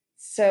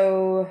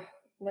 so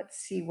let's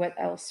see what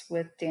else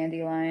with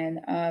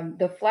dandelion.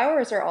 The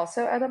flowers are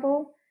also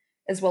edible,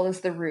 as well as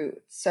the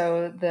root.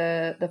 So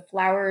the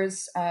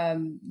flowers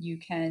you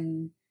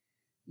can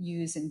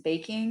use in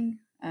baking.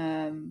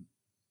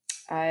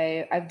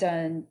 I've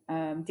done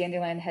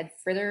dandelion head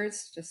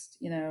fritters, just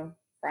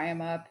fry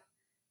them up.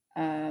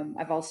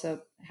 I've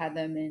also had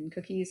them in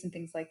cookies and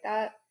things like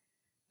that.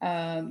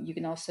 You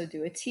can also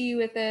do a tea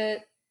with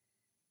it.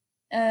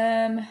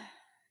 Um,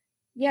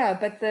 yeah,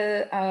 but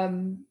the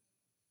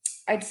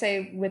I'd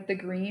say with the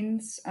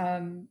greens,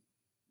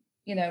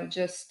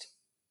 just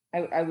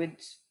I would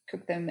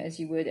cook them as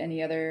you would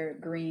any other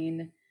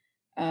green.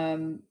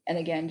 And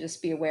again,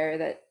 just be aware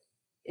that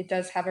it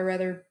does have a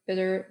rather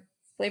bitter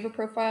flavor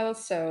profile.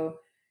 So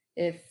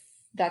if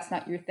that's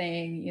not your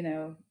thing,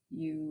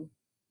 you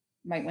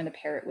might want to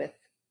pair it with,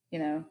 you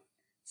know,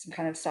 some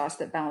kind of sauce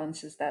that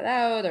balances that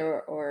out,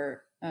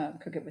 or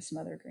cook it with some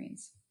other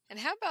greens. And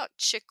how about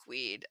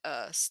chickweed,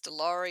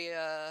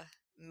 Stellaria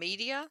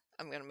media?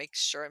 I'm going to make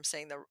sure I'm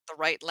saying the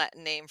right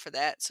Latin name for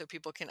that so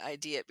people can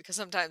ID it, because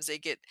sometimes they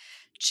get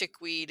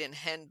chickweed and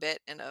henbit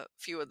and a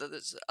few of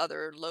those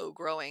other low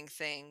growing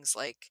things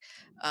like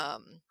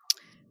um,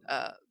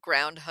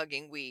 ground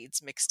hugging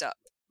weeds mixed up.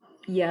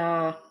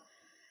 Yeah,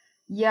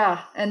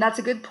 yeah, and that's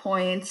a good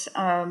point.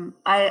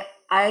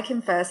 I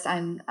confess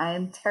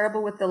I'm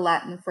terrible with the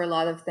Latin for a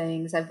lot of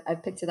things.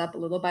 I've picked it up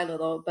little by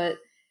little, but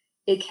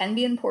it can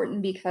be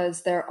important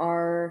because there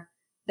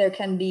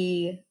can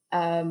be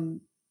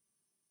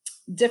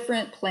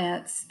different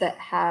plants that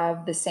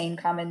have the same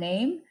common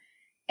name,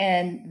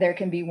 and there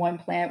can be one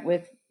plant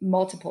with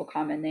multiple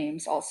common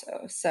names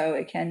also. So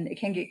it can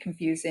get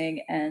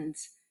confusing, and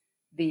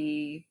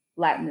the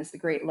Latin is the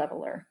great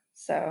leveler.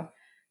 So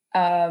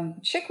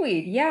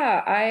Chickweed.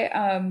 Yeah,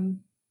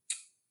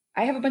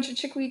 I have a bunch of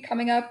chickweed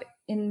coming up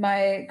in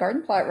my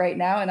garden plot right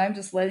now, and I'm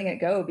just letting it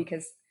go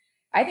because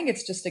I think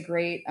it's just a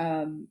great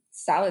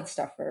salad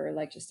stuffer,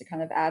 like just to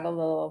kind of add a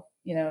little,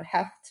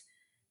 heft.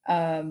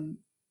 Um,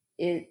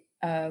 it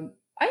I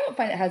don't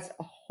find it has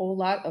a whole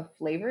lot of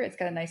flavor. It's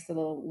got a nice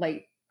little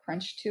light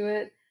crunch to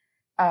it.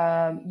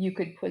 You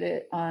could put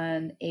it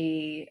on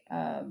a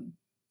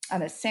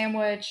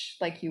sandwich,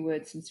 like you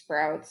would some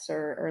sprouts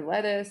or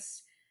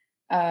lettuce.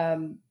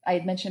 I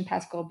had mentioned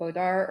Pascal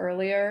Baudard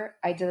earlier.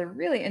 I did a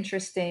really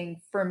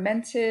interesting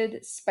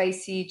fermented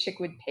spicy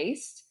chickweed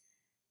paste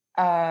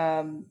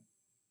um,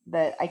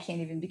 that I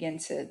can't even begin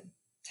to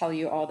tell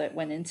you all that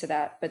went into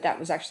that, but that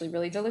was actually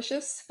really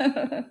delicious. So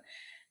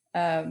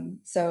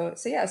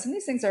yeah, some of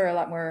these things are a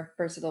lot more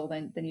versatile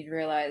than you'd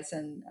realize.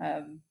 And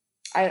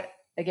I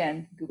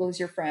again, Google is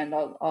your friend.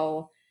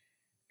 I'll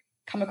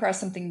come across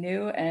something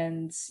new,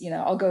 and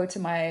I'll go to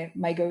my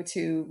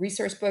go-to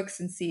resource books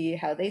and see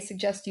how they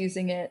suggest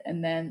using it,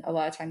 and then a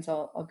lot of times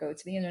I'll go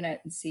to the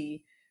internet and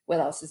see what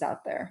else is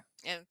out there.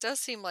 And it does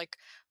seem like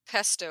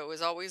pesto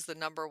is always the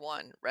number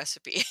one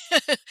recipe.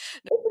 It's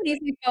an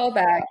easy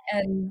fallback,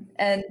 and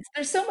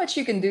there's so much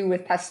you can do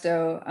with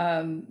pesto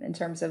in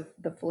terms of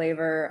the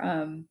flavor.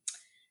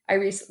 I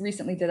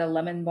recently did a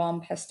lemon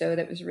balm pesto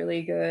that was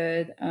really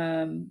good.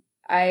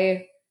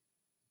 I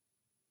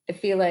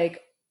feel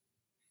like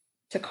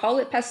to call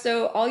it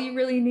pesto, all you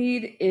really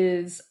need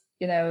is,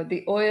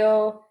 the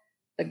oil,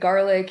 the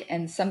garlic,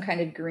 and some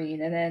kind of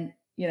green. And then,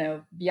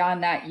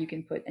 beyond that, you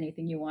can put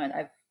anything you want.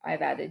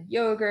 I've added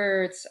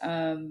yogurts.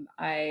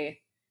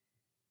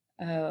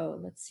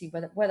 Let's see,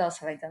 what else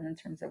have I done in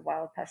terms of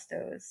wild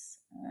pestos?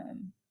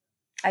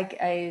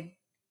 I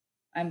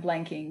I'm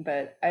blanking,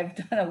 but I've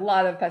done a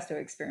lot of pesto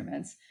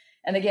experiments.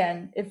 And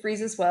again, it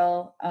freezes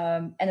well,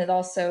 and it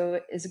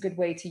also is a good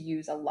way to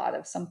use a lot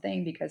of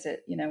something because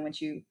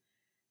once you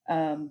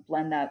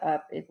blend that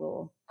up, it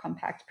will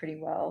compact pretty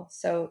well.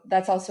 So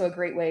that's also a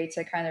great way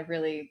to kind of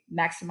really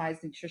maximize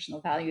the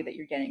nutritional value that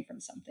you're getting from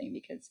something,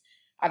 because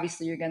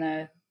obviously you're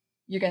gonna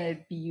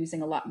be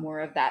using a lot more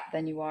of that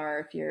than you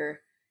are if you're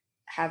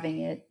having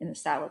it in a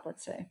salad,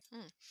 let's say.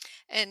 Hmm.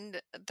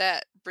 And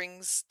that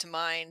brings to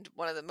mind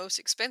one of the most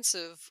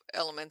expensive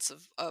elements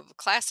of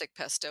classic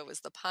pesto is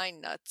the pine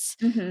nuts.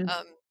 Hmm.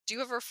 Do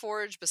you ever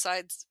forage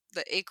besides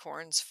the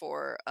acorns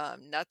for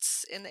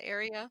nuts in the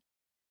area?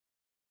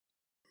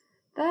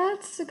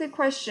 That's a good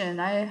question.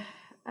 I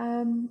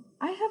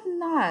have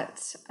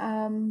not.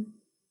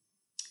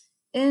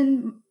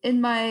 In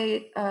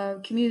my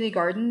community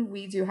garden,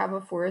 we do have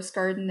a forest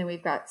garden, and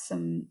we've got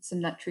some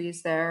nut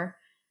trees there.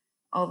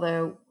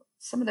 Although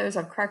some of those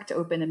I've cracked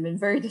open and been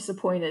very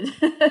disappointed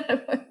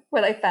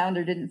what I found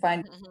or didn't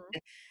find.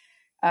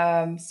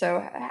 Hmm. So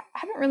I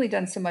haven't really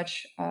done so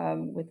much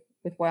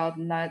with wild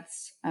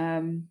nuts.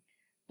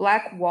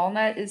 Black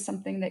walnut is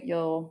something that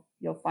you'll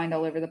find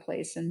all over the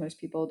place, and most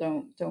people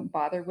don't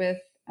bother with.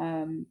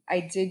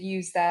 I did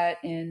use that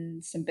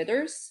in some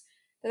bitters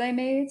that I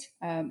made.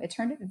 It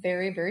turned it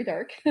very very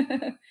dark.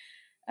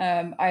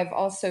 I've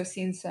also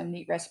seen some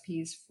neat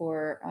recipes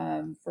for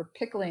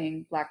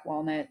pickling black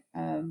walnut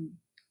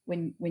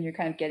when you're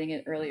kind of getting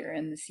it earlier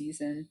in the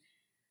season,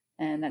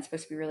 and that's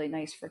supposed to be really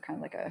nice for kind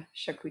of like a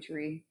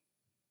charcuterie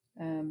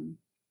um,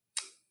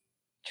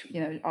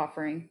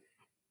 offering.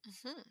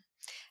 Hmm.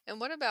 And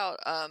what about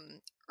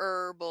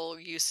herbal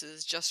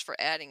uses just for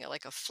adding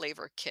like a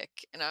flavor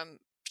kick? And I'm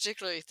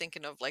particularly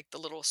thinking of like the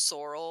little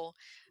sorrel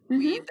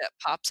weed Hmm. that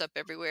pops up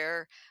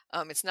everywhere.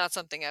 It's not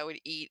something I would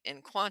eat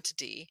in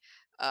quantity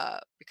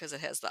because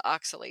it has the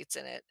oxalates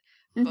in it,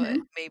 but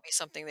Hmm. maybe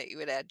something that you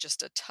would add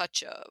just a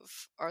touch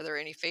of. Are there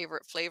any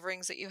favorite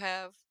flavorings that you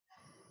have?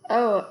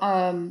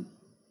 Oh,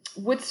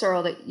 wood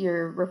sorrel that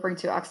you're referring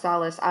to,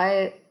 oxalis.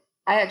 I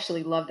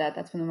actually love that.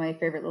 That's one of my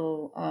favorite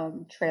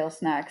little trail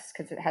snacks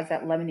because it has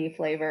that lemony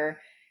flavor,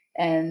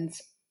 and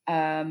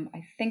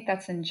I think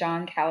that's in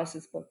John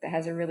Callis's book that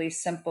has a really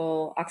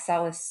simple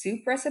oxalis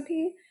soup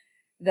recipe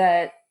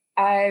that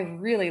I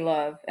really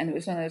love. And it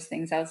was one of those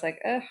things I was like,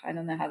 ugh, I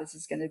don't know how this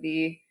is going to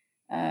be.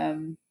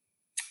 Um,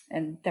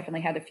 and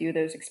definitely had a few of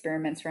those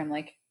experiments where I'm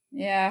like,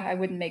 yeah, I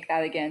wouldn't make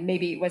that again.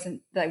 Maybe it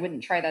wasn't that I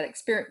wouldn't try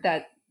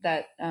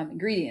that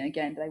ingredient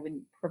again, but I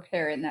wouldn't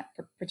prepare it in that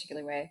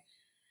particular way.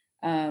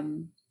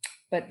 Um,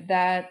 but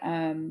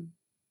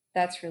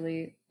that's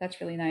really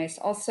nice.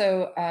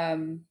 Also,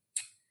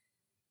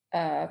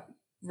 uh,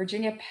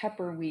 Virginia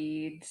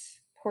pepperweed,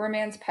 poor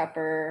man's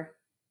pepper.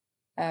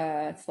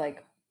 It's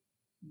like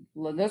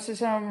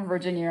Lodosisum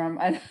virginiarum.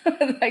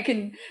 I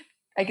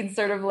can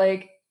sort of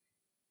like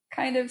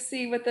kind of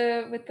see what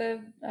the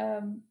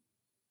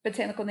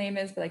botanical name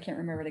is, but I can't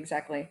remember it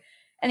exactly.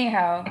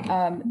 Anyhow,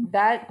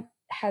 that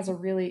has a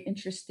really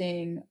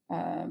interesting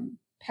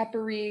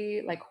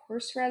peppery, like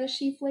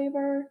horseradishy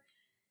flavor,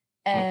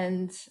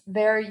 and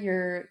there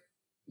you're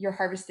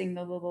harvesting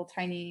the little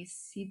tiny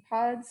seed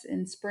pods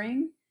in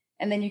spring,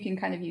 and then you can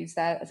kind of use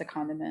that as a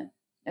condiment,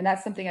 and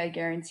that's something I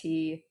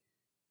guarantee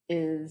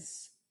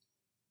is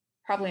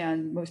probably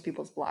on most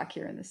people's block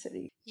here in the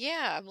city.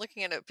 Yeah, I'm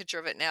looking at a picture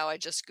of it now. I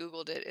just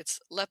Googled it. It's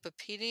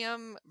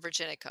Lepidopedium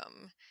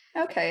virginicum.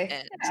 Okay,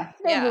 And yeah,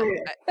 it's over yeah,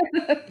 here.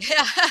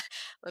 yeah,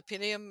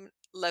 Lepidium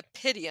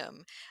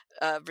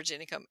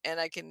virginicum, and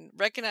I can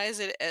recognize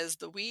it as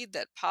the weed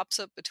that pops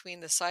up between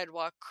the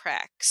sidewalk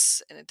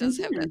cracks, and it does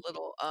have that Mhm.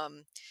 little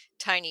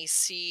tiny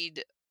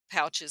seed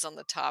pouches on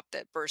the top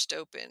that burst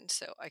open,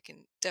 so I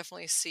can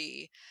definitely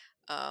see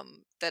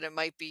that it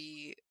might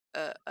be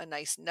a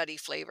nice nutty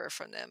flavor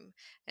from them.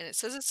 And it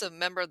says it's a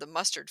member of the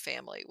mustard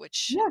family,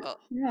 which Yeah,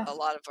 yeah, a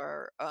lot of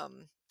our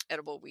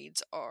edible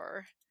weeds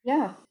are.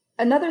 yeah.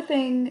 Another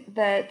thing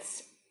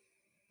that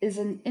is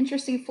an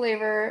interesting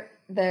flavor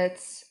that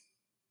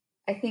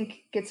I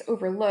think gets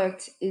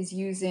overlooked is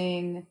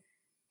using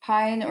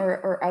pine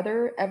or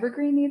other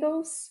evergreen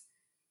needles.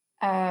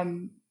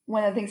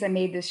 One of the things I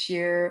made this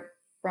year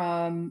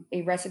from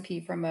a recipe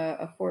from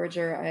a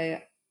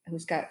forager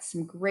who's got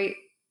some great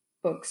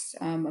books,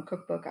 a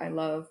cookbook I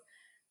love.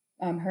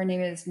 Her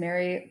name is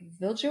Mary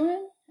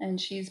Viljoen, and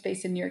she's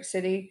based in New York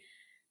City.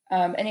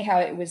 Anyhow,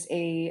 it was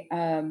a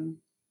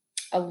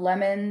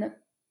lemon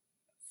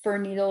fir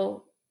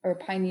needle or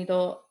pine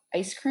needle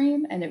ice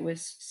cream, and it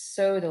was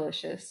so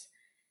delicious.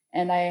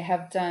 And I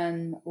have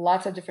done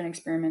lots of different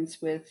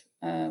experiments with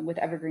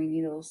evergreen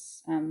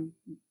needles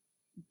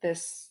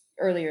this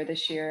earlier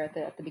this year at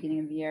the beginning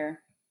of the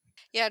year.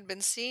 Yeah, I'd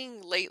been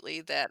seeing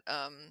lately that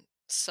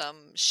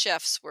some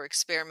chefs were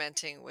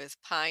experimenting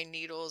with pine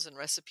needles and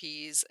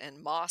recipes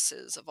and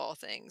mosses of all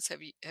things.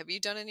 Have you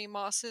done any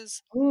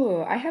mosses?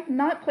 Ooh, I have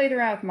not played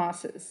around with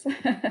mosses.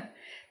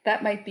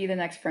 That might be the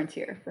next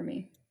frontier for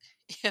me.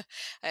 Yeah,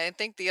 I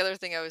think the other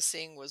thing I was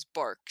seeing was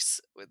barks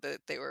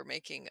that they were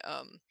making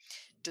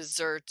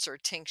desserts or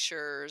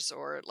tinctures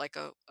or like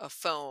a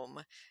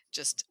foam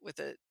just with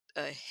a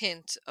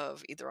hint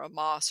of either a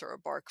moss or a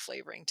bark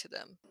flavoring to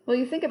them. Well,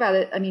 you think about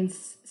it. I mean,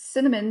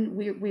 cinnamon.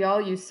 We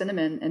all use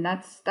cinnamon, and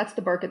that's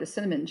the bark of the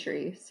cinnamon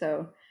tree.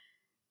 So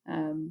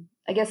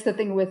I guess the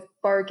thing with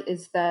bark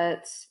is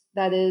that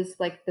that is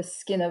like the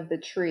skin of the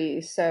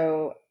tree.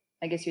 So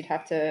I guess you'd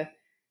have to.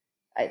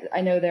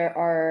 I know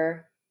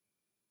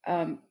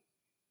um,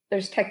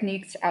 there's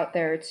techniques out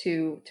there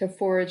to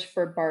forage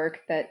for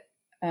bark that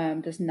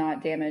does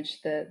not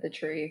damage the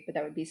tree, but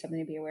that would be something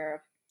to be aware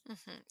of.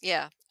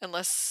 Yeah,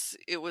 unless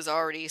it was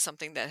already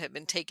something that had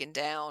been taken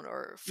down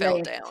or fell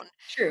Right. down.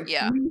 True.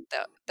 Yeah, Mhm.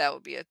 that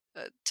would be a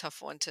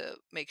tough one to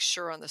make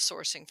sure on the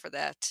sourcing for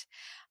that.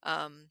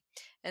 Um,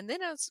 and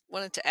then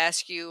wanted to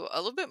ask you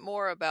a little bit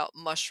more about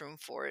mushroom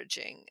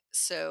foraging.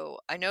 So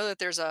I know that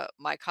there's a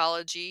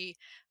mycology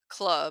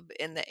club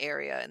in the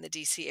area, in the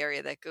DC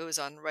area, that goes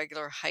on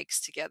regular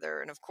hikes together.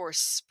 And of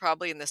course,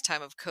 probably in this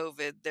time of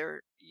COVID,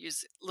 they're a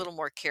little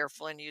more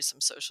careful and use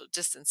some social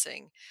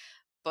distancing,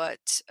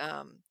 but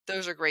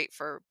those are great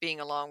for being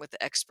along with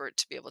the expert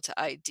to be able to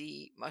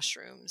ID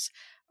mushrooms.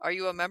 Are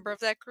you a member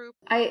of that group?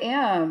 I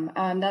am.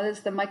 That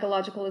is the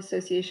Mycological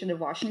Association of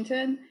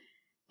Washington,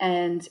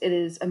 and it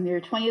is a mere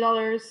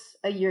 $20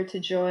 a year to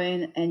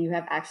join, and you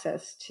have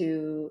access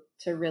to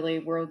really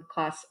world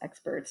class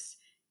experts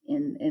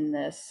in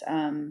this.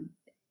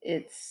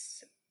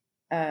 It's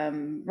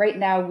right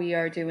now we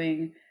are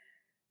doing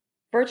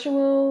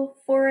virtual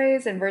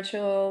forays and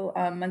virtual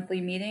monthly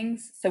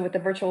meetings. So with the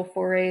virtual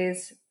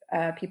forays,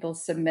 people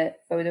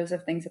submit photos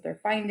of things that they're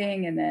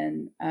finding, and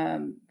then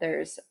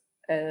there's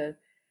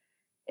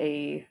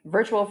a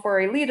virtual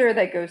foray leader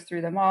that goes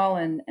through them all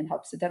and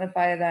helps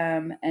identify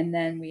them. And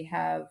then we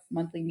have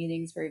monthly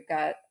meetings where we've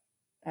got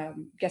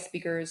guest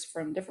speakers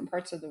from different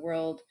parts of the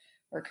world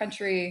or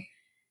country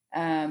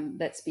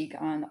that speak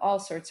on all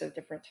sorts of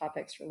different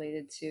topics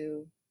related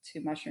to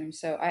mushrooms.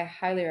 So I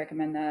highly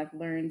recommend that. I've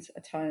learned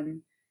a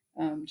ton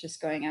just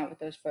going out with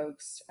those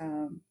folks.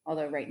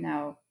 Although right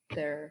now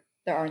there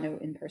are no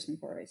in person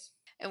forays.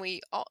 And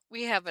we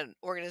have an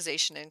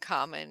organization in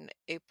common,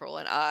 April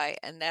and I,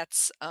 and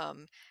that's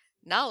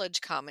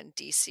Knowledge Common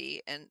DC.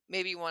 And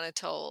maybe you want to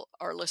tell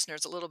our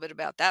listeners a little bit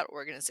about that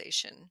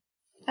organization.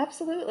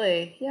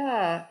 Absolutely,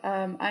 yeah.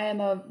 I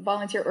am a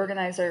volunteer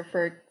organizer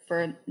for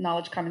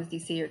Knowledge Commons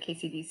DC or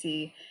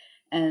KCDC,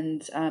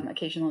 and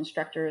occasional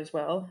instructor as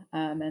well.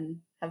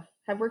 And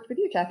have worked with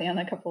you, Kathy, on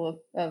a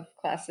couple of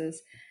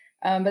classes.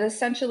 But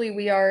essentially,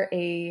 we are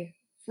a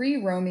free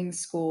roaming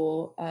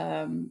school,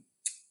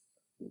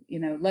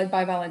 led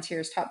by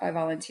volunteers, taught by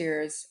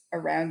volunteers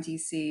around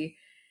DC.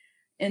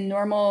 In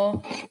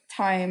normal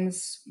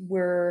times,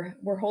 we're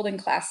holding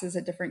classes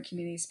at different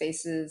community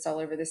spaces all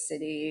over the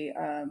city.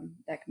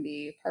 That can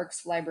be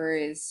parks,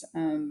 libraries,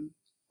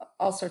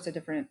 all sorts of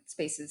different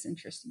spaces,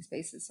 interesting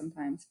spaces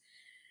sometimes.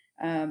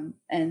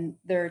 And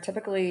they're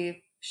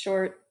typically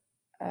short,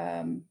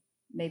 um,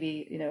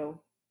 maybe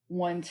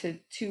 1 to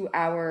 2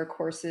 hour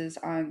courses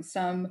on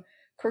some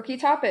quirky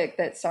topic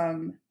that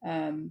some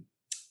kind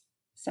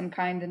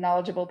and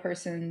knowledgeable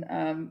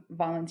person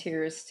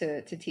volunteers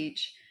to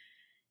teach.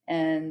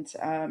 And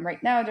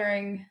right now,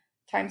 during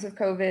times of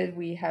COVID,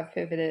 we have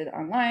pivoted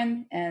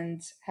online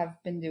and have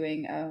been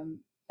doing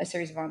a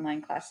series of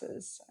online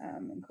classes,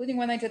 including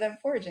one I did on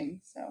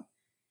foraging. So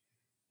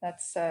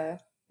That's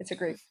it's a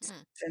great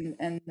Mhm.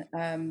 and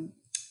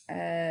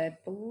I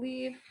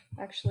believe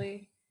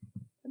actually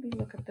let me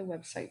look at the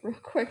website real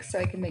quick so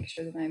I can make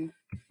sure that I'm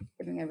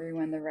giving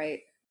everyone the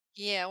right.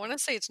 Yeah, I want to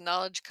say it's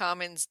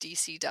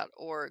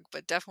knowledgecommonsdc.org,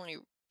 but definitely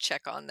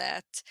check on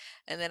that.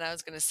 And then I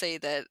was going to say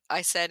that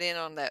I sat in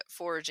on that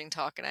foraging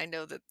talk, and I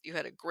know that you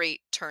had a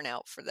great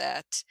turnout for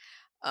that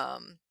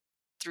um,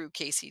 through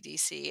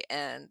KCDC.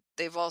 And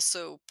they've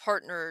also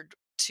partnered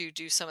to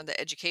do some of the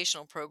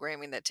educational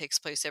programming that takes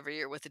place every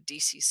year with the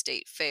DC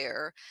State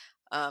Fair.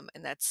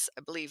 And that's,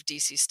 I believe,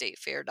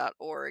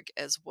 dcstatefair.org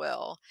as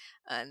well.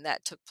 And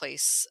that took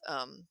place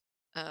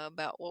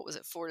about, what was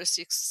it, 4 to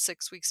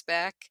 6 weeks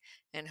back,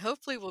 and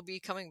hopefully we'll be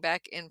coming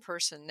back in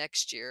person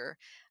next year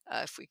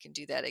if we can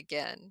do that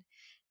again.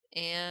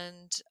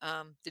 And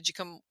did you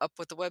come up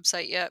with the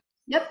website yet?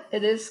 Yep,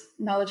 it is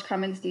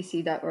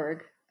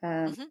knowledgecommonsdc.org.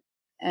 Um, Hmm.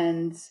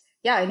 and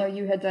yeah, I know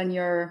you had done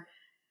your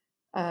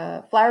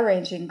flower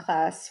arranging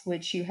class,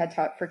 which you had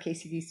taught for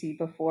KCDC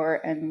before,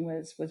 and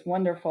was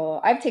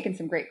wonderful. I've taken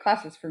some great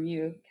classes from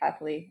you,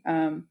 Kathleen.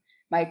 My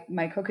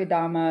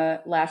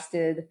kokedama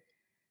lasted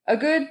a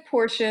good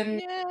portion,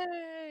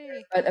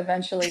 Yay! but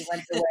eventually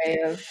went the way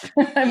of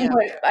Yeah.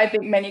 what I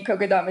think many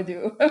kokedama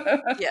do.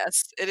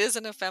 Yes, it is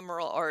an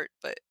ephemeral art,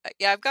 but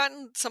yeah, I've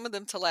gotten some of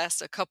them to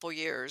last a couple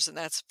years, and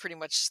that's pretty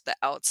much the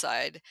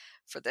outside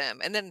for them.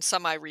 And then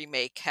some I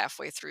remake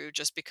halfway through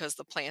just because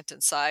the plant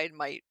inside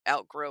might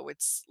outgrow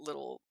its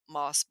little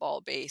moss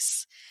ball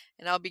base.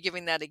 And I'll be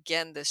giving that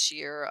again this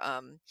year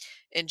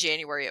in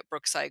January at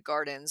Brookside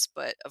Gardens.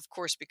 But of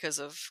course, because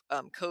of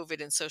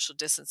COVID and social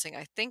distancing,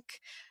 I think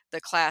the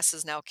class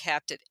is now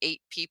capped at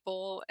 8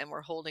 people, and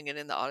we're holding it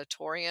in the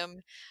auditorium.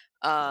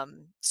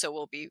 So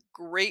we'll be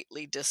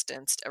greatly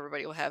distanced.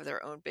 Everybody will have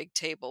their own big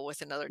table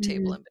with another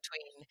table in Mhm.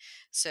 between.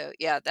 So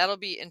yeah, that'll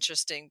be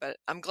interesting, but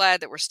I'm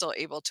glad that we're still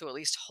able to at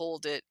least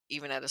hold it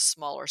even at a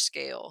smaller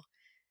scale.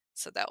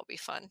 So that will be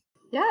fun.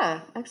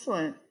 Yeah,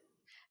 excellent.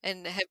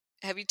 And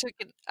have you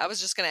taken, I was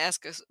just going to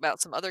ask us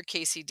about some other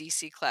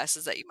KCDC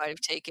classes that you might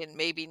have taken,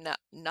 maybe not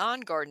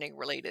non-gardening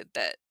related,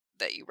 that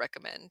you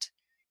recommend.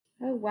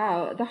 Oh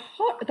wow.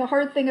 The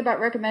hard thing about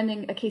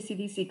recommending a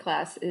KCDC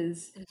class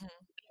is Hmm.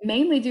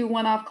 mainly do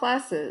one-off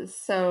classes.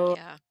 So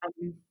Yeah.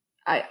 um,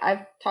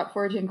 I've taught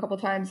foraging a couple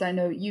times. I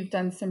know you've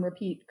done some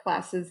repeat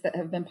classes that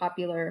have been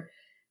popular,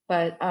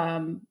 but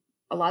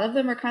a lot of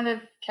them are kind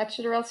of catch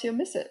it or else you'll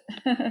miss it.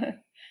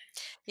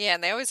 Yeah,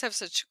 and they always have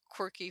such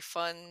quirky,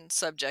 fun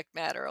subject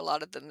matter. A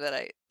lot of them that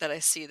I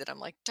see that I'm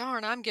like,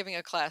 darn, I'm giving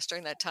a class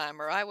during that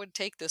time, or I would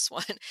take this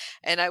one.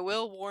 And I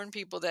will warn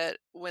people that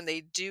when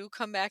they do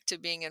come back to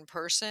being in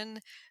person,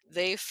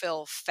 they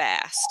fill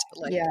fast.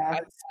 Like Yeah.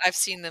 I've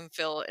seen them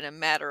fill in a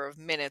matter of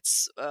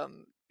minutes.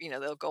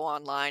 They'll go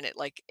online at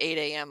like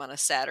 8 a.m. on a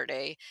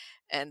Saturday,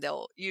 and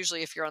they'll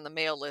usually, if you're on the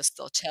mail list,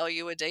 they'll tell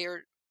you a day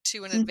or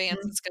two in advance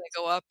Mhm. it's going to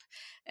go up,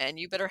 and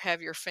you better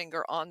have your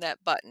finger on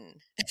that button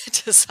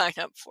to sign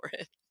up for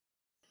it.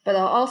 But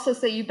I'll also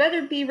say you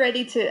better be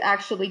ready to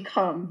actually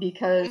come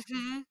because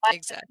Mhm. my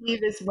pet peeve Exactly.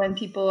 is when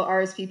people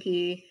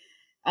RSVP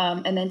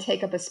and then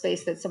take up a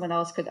space that someone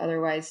else could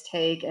otherwise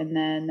take. And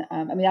then,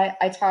 I mean,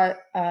 I taught,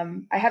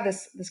 I have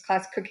this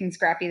class cooking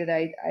scrappy that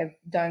I've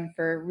done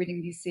for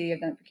Reading DC.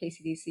 I've done it for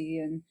KCDC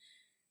and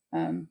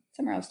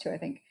somewhere else too, I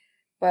think.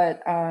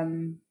 But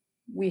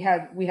we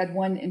had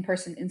one in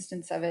person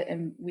instance of it,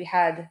 and we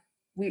had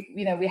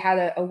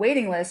a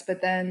waiting list,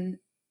 but then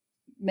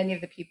many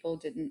of the people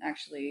didn't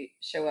actually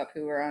show up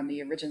who were on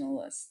the original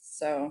list.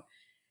 So,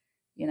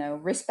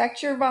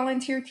 respect your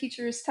volunteer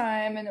teachers'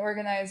 time and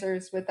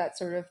organizers with that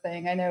sort of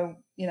thing. I know,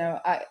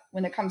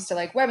 when it comes to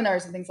like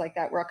webinars and things like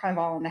that, we're kind of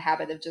all in the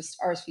habit of just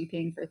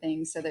RSVPing for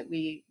things so that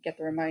we get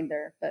the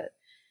reminder. But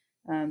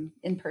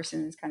in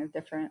person is kind of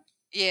different.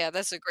 Yeah,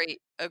 that's a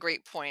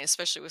great point,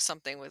 especially with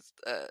something with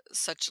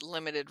such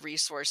limited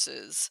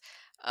resources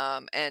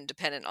and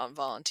dependent on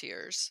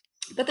volunteers.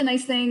 But the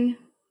nice thing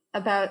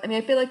I mean,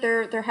 I feel like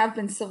there have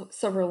been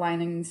silver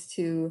linings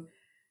to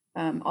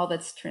all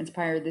that's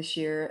transpired this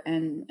year,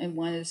 and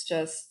one is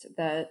just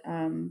that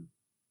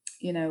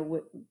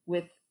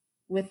with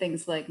with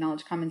things like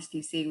Knowledge Commons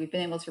DC, we've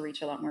been able to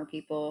reach a lot more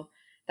people.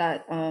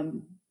 That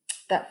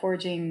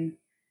foraging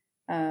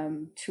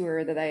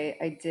tour that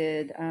I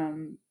did,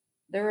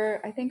 there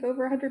were I think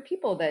over 100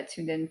 people that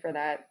tuned in for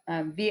that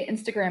via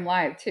Instagram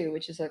Live too,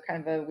 which is a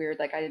kind of a weird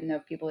like I didn't know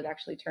if people would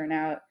actually turn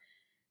out.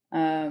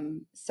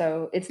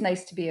 So it's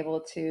nice to be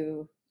able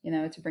to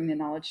to bring the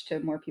knowledge to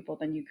more people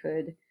than you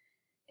could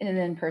in an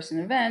in-person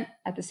event.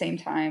 At the same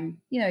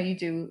time, you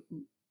do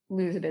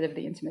lose a bit of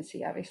the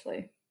intimacy,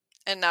 obviously.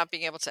 And not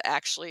being able to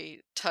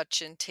actually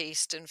touch and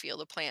taste and feel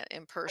the plant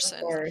in Of person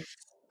course.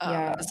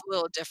 Yeah. is a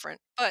little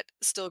different, but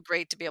still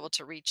great to be able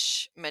to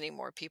reach many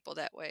more people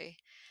that way.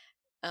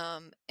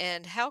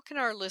 And how can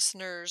our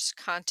listeners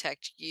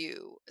contact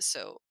you?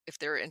 So if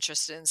they're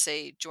interested in,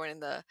 say, joining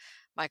the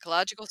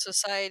Mycological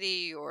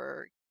Society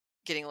or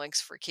getting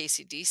links for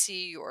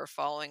KCDC or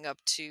following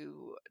up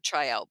to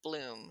try out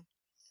Bloom.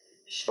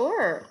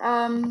 Sure.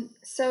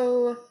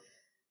 So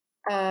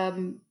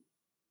um,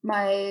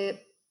 My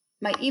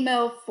my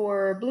email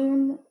for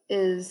Bloom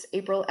is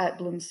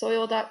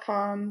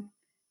april@bloomsoil.com,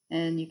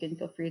 and you can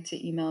feel free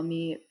to email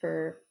me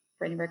for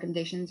any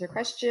recommendations or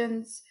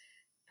questions.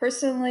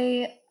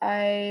 Personally,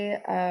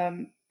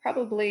 I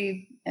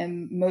probably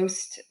am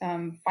most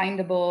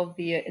findable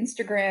via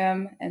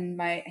Instagram, and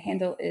my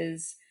handle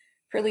is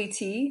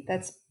Prillytee.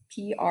 That's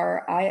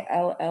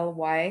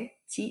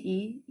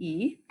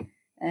PRILLYTEE.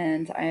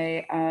 And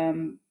I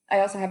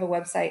also have a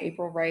website,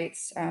 April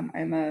Writes.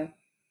 I'm a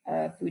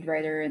food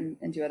writer and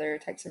do other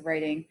types of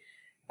writing.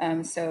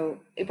 So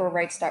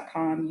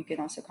aprilwrites.com. You can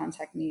also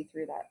contact me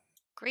through that.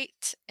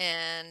 Great.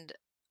 And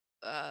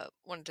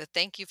wanted to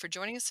thank you for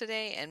joining us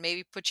today and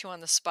maybe put you on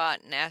the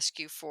spot and ask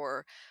you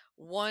for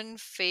one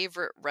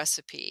favorite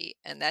recipe.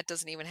 And that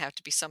doesn't even have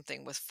to be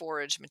something with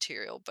forage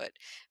material, but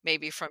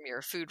maybe from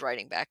your food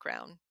writing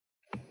background.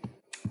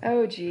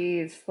 Oh,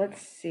 geez.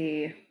 Let's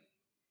see.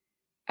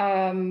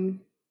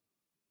 Um,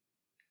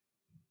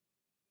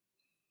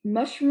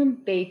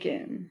 Mushroom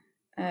bacon,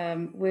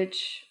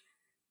 which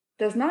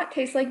does not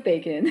taste like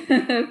bacon,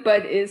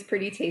 but is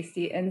pretty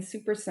tasty and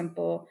super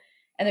simple,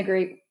 and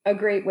a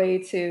great way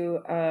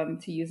to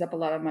use up a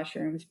lot of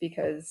mushrooms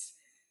because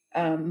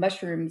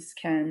mushrooms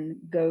can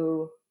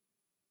go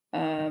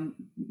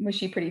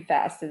mushy pretty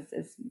fast,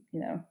 as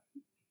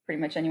pretty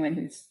much anyone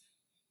who's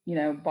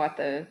bought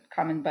the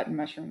common button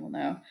mushroom will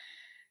know.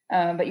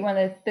 But you want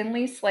to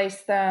thinly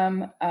slice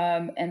them,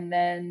 and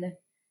then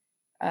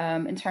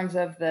in terms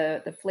of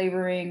the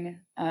flavoring,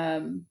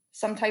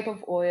 some type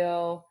of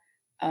oil,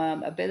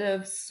 a bit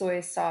of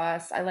soy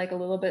sauce. I like a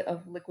little bit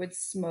of liquid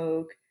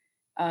smoke,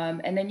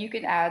 and then you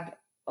can add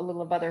a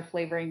little of other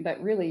flavoring,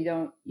 but really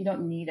you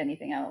don't need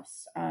anything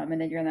else. And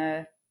then you're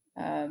gonna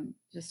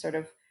just sort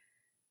of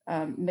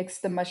mix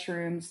the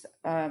mushrooms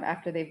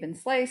after they've been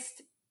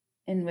sliced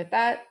in with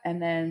that,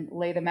 and then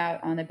lay them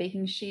out on a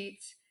baking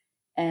sheet.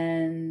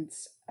 And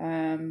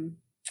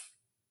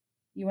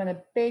you want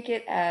to bake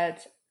it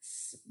at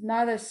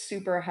not a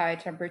super high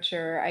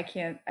temperature. I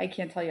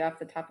can't tell you off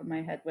the top of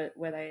my head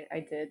what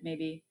I did.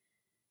 Maybe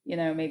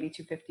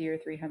 250 or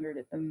 300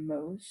 at the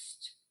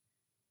most.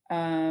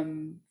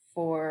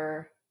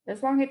 For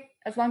as long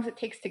as it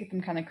takes to get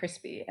them kind of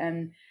crispy,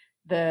 and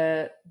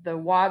the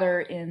water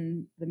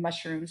in the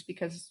mushrooms,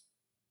 because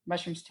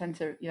mushrooms tend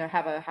to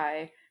have a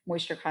high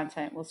moisture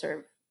content, will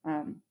sort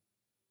of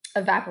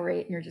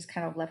evaporate, and you're just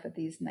kind of left with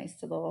these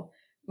nice little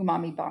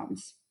umami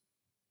bombs.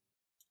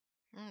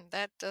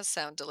 That does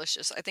sound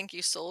delicious. I think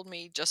you sold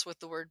me just with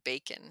the word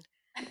bacon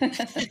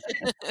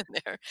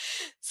there.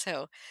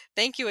 So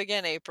thank you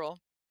again,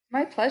 April.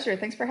 My pleasure.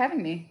 Thanks for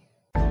having me.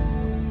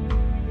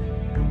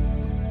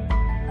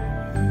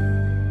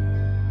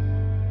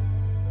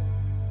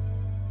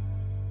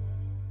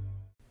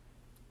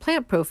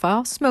 Plant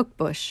profile: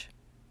 smokebush.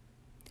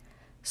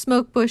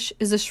 Smokebush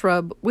is a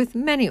shrub with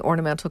many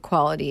ornamental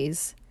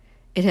qualities.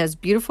 It has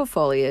beautiful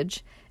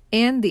foliage,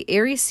 and the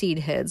airy seed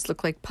heads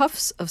look like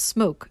puffs of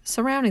smoke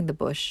surrounding the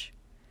bush.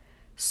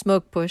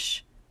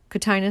 Smokebush,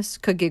 Cotinus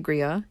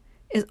cogigria,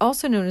 is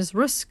also known as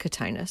Rus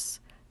cotinus,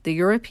 the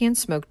European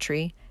smoke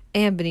tree,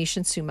 and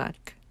Venetian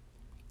sumac.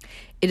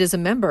 It is a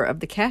member of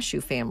the cashew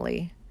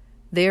family.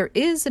 There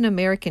is an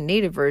American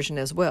native version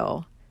as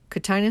well,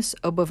 Cotinus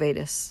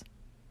obovatus.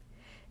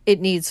 It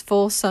needs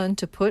full sun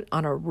to put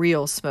on a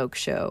real smoke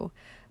show,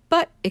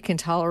 but it can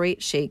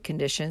tolerate shade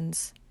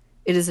conditions.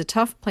 It is a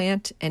tough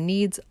plant and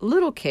needs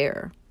little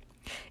care.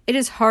 It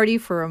is hardy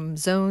from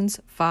zones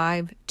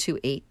 5 to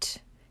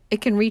 8.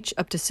 It can reach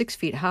up to 6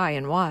 feet high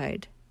and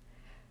wide.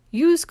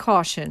 Use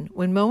caution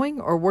when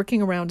mowing or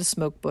working around a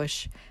smoke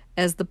bush,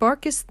 as the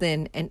bark is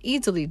thin and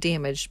easily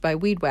damaged by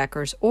weed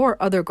whackers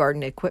or other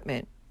garden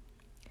equipment.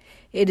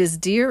 It is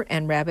deer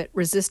and rabbit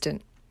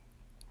resistant.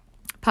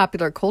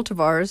 Popular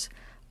cultivars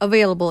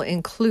available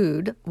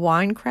include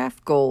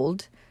Winecraft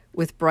Gold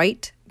with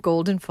bright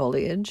golden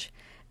foliage,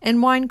 and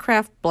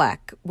Winecraft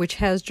Black, which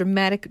has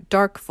dramatic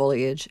dark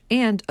foliage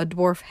and a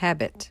dwarf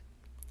habit.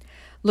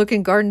 Look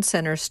in garden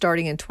centers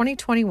starting in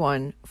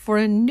 2021 for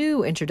a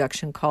new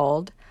introduction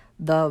called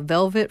the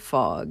Velvet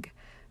Fog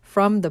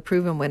from the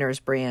Proven Winners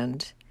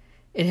brand.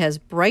 It has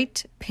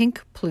bright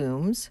pink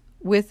plumes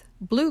with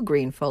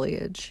blue-green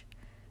foliage.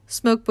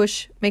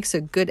 Smokebush makes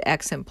a good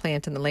accent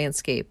plant in the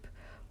landscape,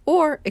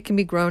 or it can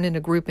be grown in a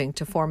grouping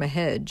to form a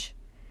hedge.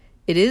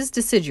 It is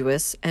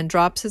deciduous and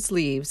drops its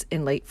leaves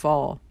in late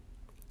fall.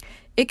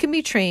 It can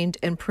be trained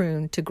and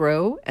pruned to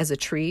grow as a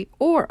tree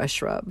or a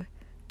shrub.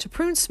 To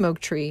prune smoke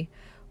tree,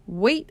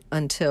 wait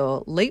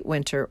until late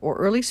winter or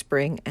early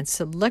spring and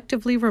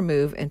selectively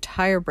remove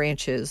entire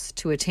branches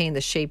to attain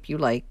the shape you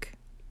like.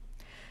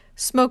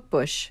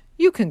 Smokebush,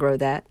 you can grow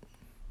that.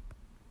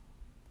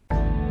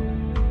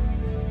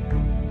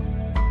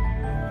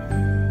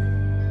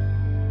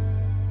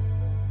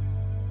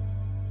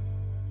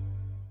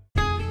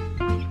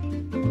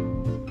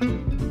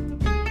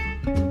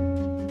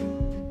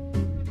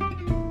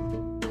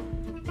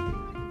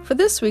 For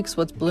this week's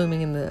What's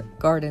Blooming in the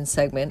Garden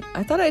segment,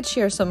 I thought I'd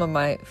share some of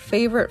my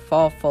favorite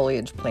fall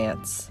foliage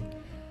plants.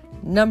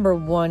 number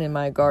one in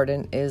my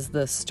garden is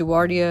the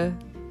Stewardia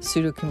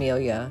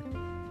pseudocamellia.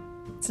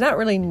 It's not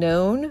really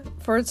known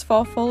for its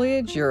fall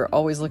foliage. You're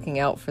always looking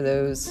out for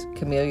those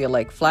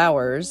camellia-like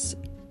flowers,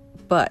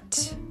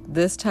 but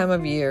this time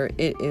of year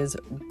it is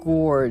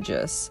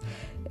gorgeous.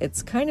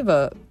 It's kind of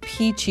a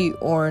peachy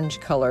orange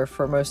color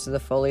for most of the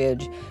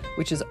foliage,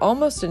 which is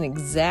almost an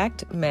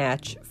exact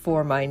match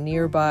for my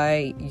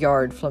nearby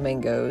yard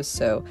flamingos.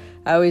 So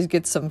I always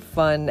get some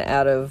fun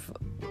out of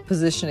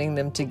positioning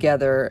them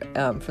together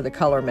for the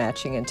color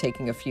matching and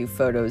taking a few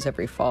photos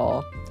every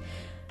fall.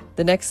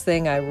 The next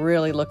thing I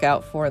really look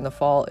out for in the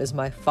fall is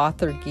my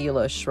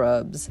Fothergilla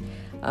shrubs.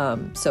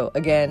 So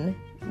again,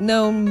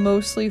 known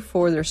mostly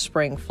for their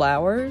spring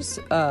flowers,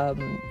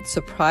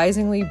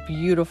 surprisingly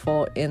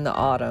beautiful in the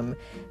autumn.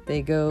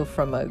 They go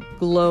from a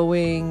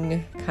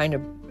glowing kind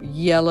of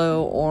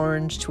yellow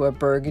orange to a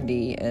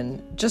burgundy,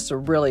 and just a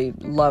really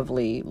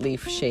lovely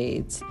leaf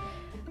shades.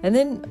 And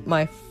then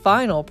my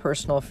final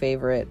personal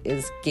favorite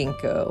is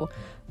ginkgo.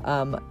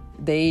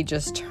 They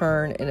just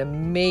turn an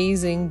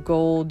amazing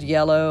gold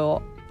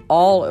yellow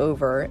all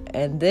over,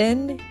 and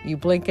then you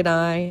blink an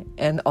eye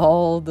and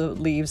all the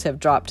leaves have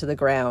dropped to the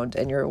ground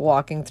and you're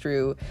walking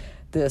through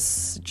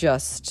this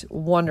just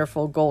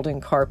wonderful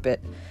golden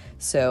carpet.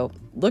 So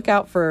look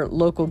out for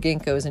local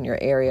ginkgos in your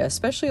area,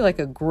 especially like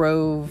a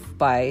grove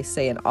by,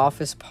 say, an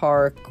office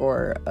park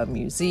or a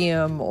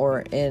museum,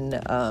 or in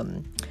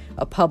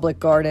a public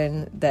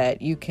garden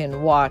that you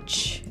can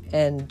watch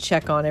and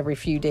check on every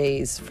few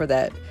days for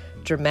that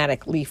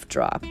dramatic leaf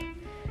drop.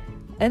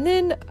 And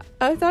then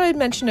I thought I'd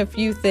mention a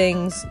few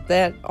things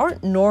that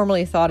aren't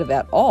normally thought of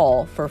at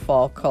all for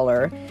fall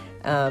color,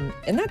 and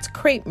that's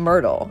crepe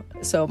myrtle.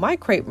 So my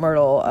crepe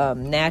myrtle,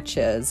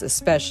 Natchez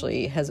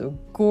especially, has a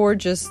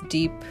gorgeous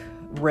deep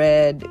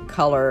red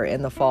color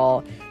in the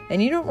fall,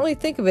 and you don't really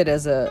think of it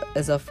as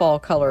a fall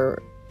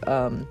color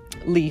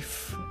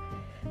leaf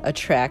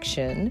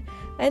attraction.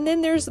 And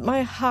then there's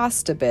my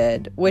hosta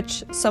bed,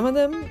 which some of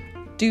them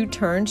do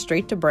turn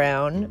straight to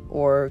brown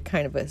or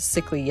kind of a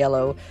sickly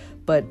yellow,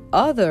 but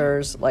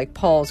others, like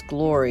Paul's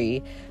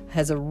Glory,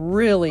 has a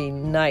really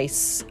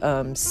nice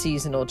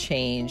seasonal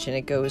change, and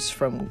it goes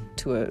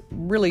to a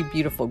really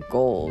beautiful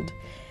gold.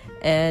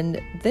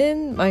 And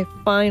then my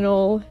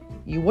final,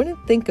 you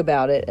wouldn't think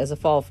about it as a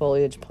fall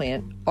foliage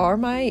plant, are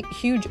my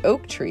huge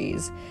oak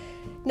trees.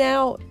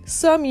 Now,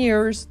 some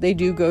years they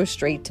do go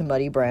straight to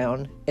muddy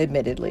brown,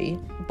 admittedly,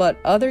 but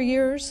other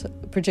years,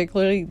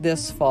 particularly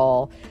this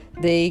fall,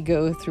 they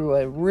go through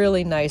a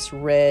really nice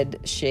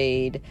red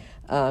shade.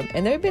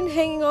 And they've been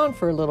hanging on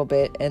for a little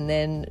bit and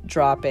then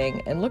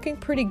dropping and looking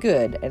pretty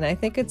good. And I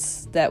think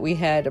it's that we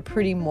had a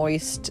pretty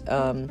moist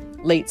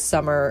late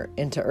summer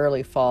into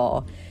early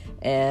fall.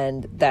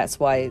 And that's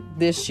why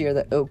this year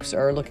the oaks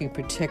are looking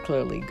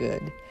particularly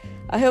good.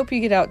 I hope you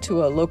get out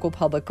to a local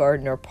public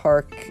garden or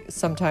park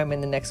sometime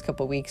in the next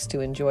couple weeks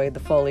to enjoy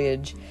the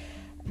foliage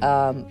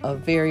of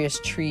various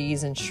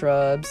trees and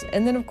shrubs.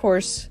 And then, of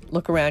course,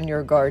 look around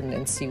your garden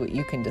and see what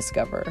you can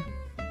discover.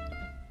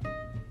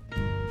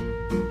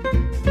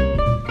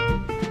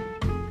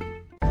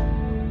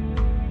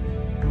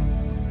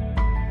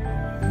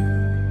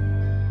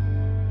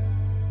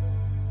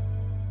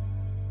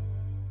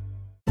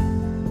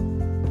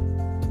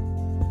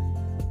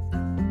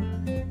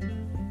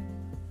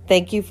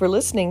 Thank you for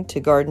listening to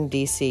Garden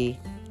DC.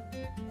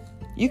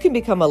 You can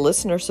become a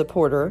listener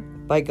supporter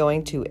by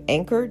going to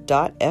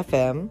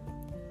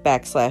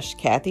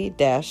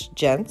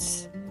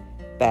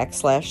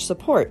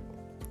anchor.fm/Kathy-Gents/support.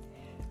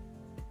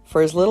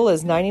 For as little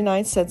as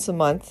 99 cents a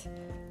month,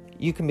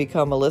 you can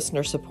become a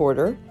listener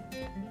supporter,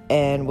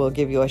 and we'll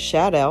give you a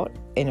shout out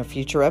in a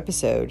future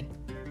episode.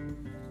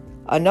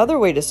 Another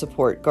way to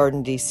support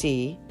Garden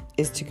DC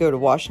is to go to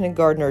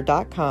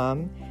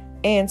WashingtonGardener.com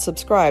and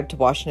subscribe to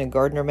Washington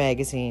Gardener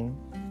magazine.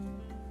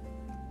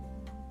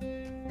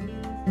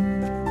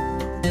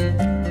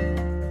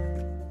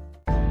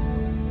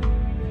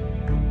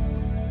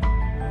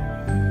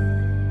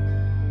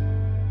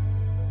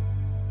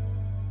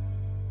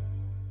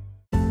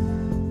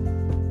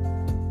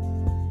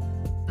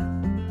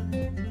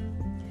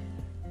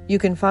 You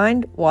can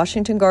find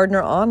Washington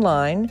Gardener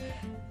online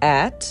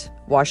at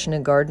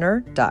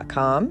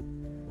WashingtonGardener.com,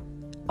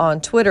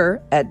 on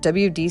Twitter at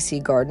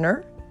WDC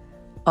Gardener,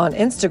 on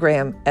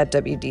Instagram at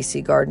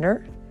WDC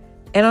Gardener,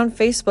 and on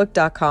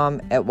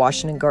Facebook.com at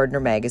Washington Gardener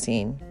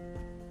Magazine.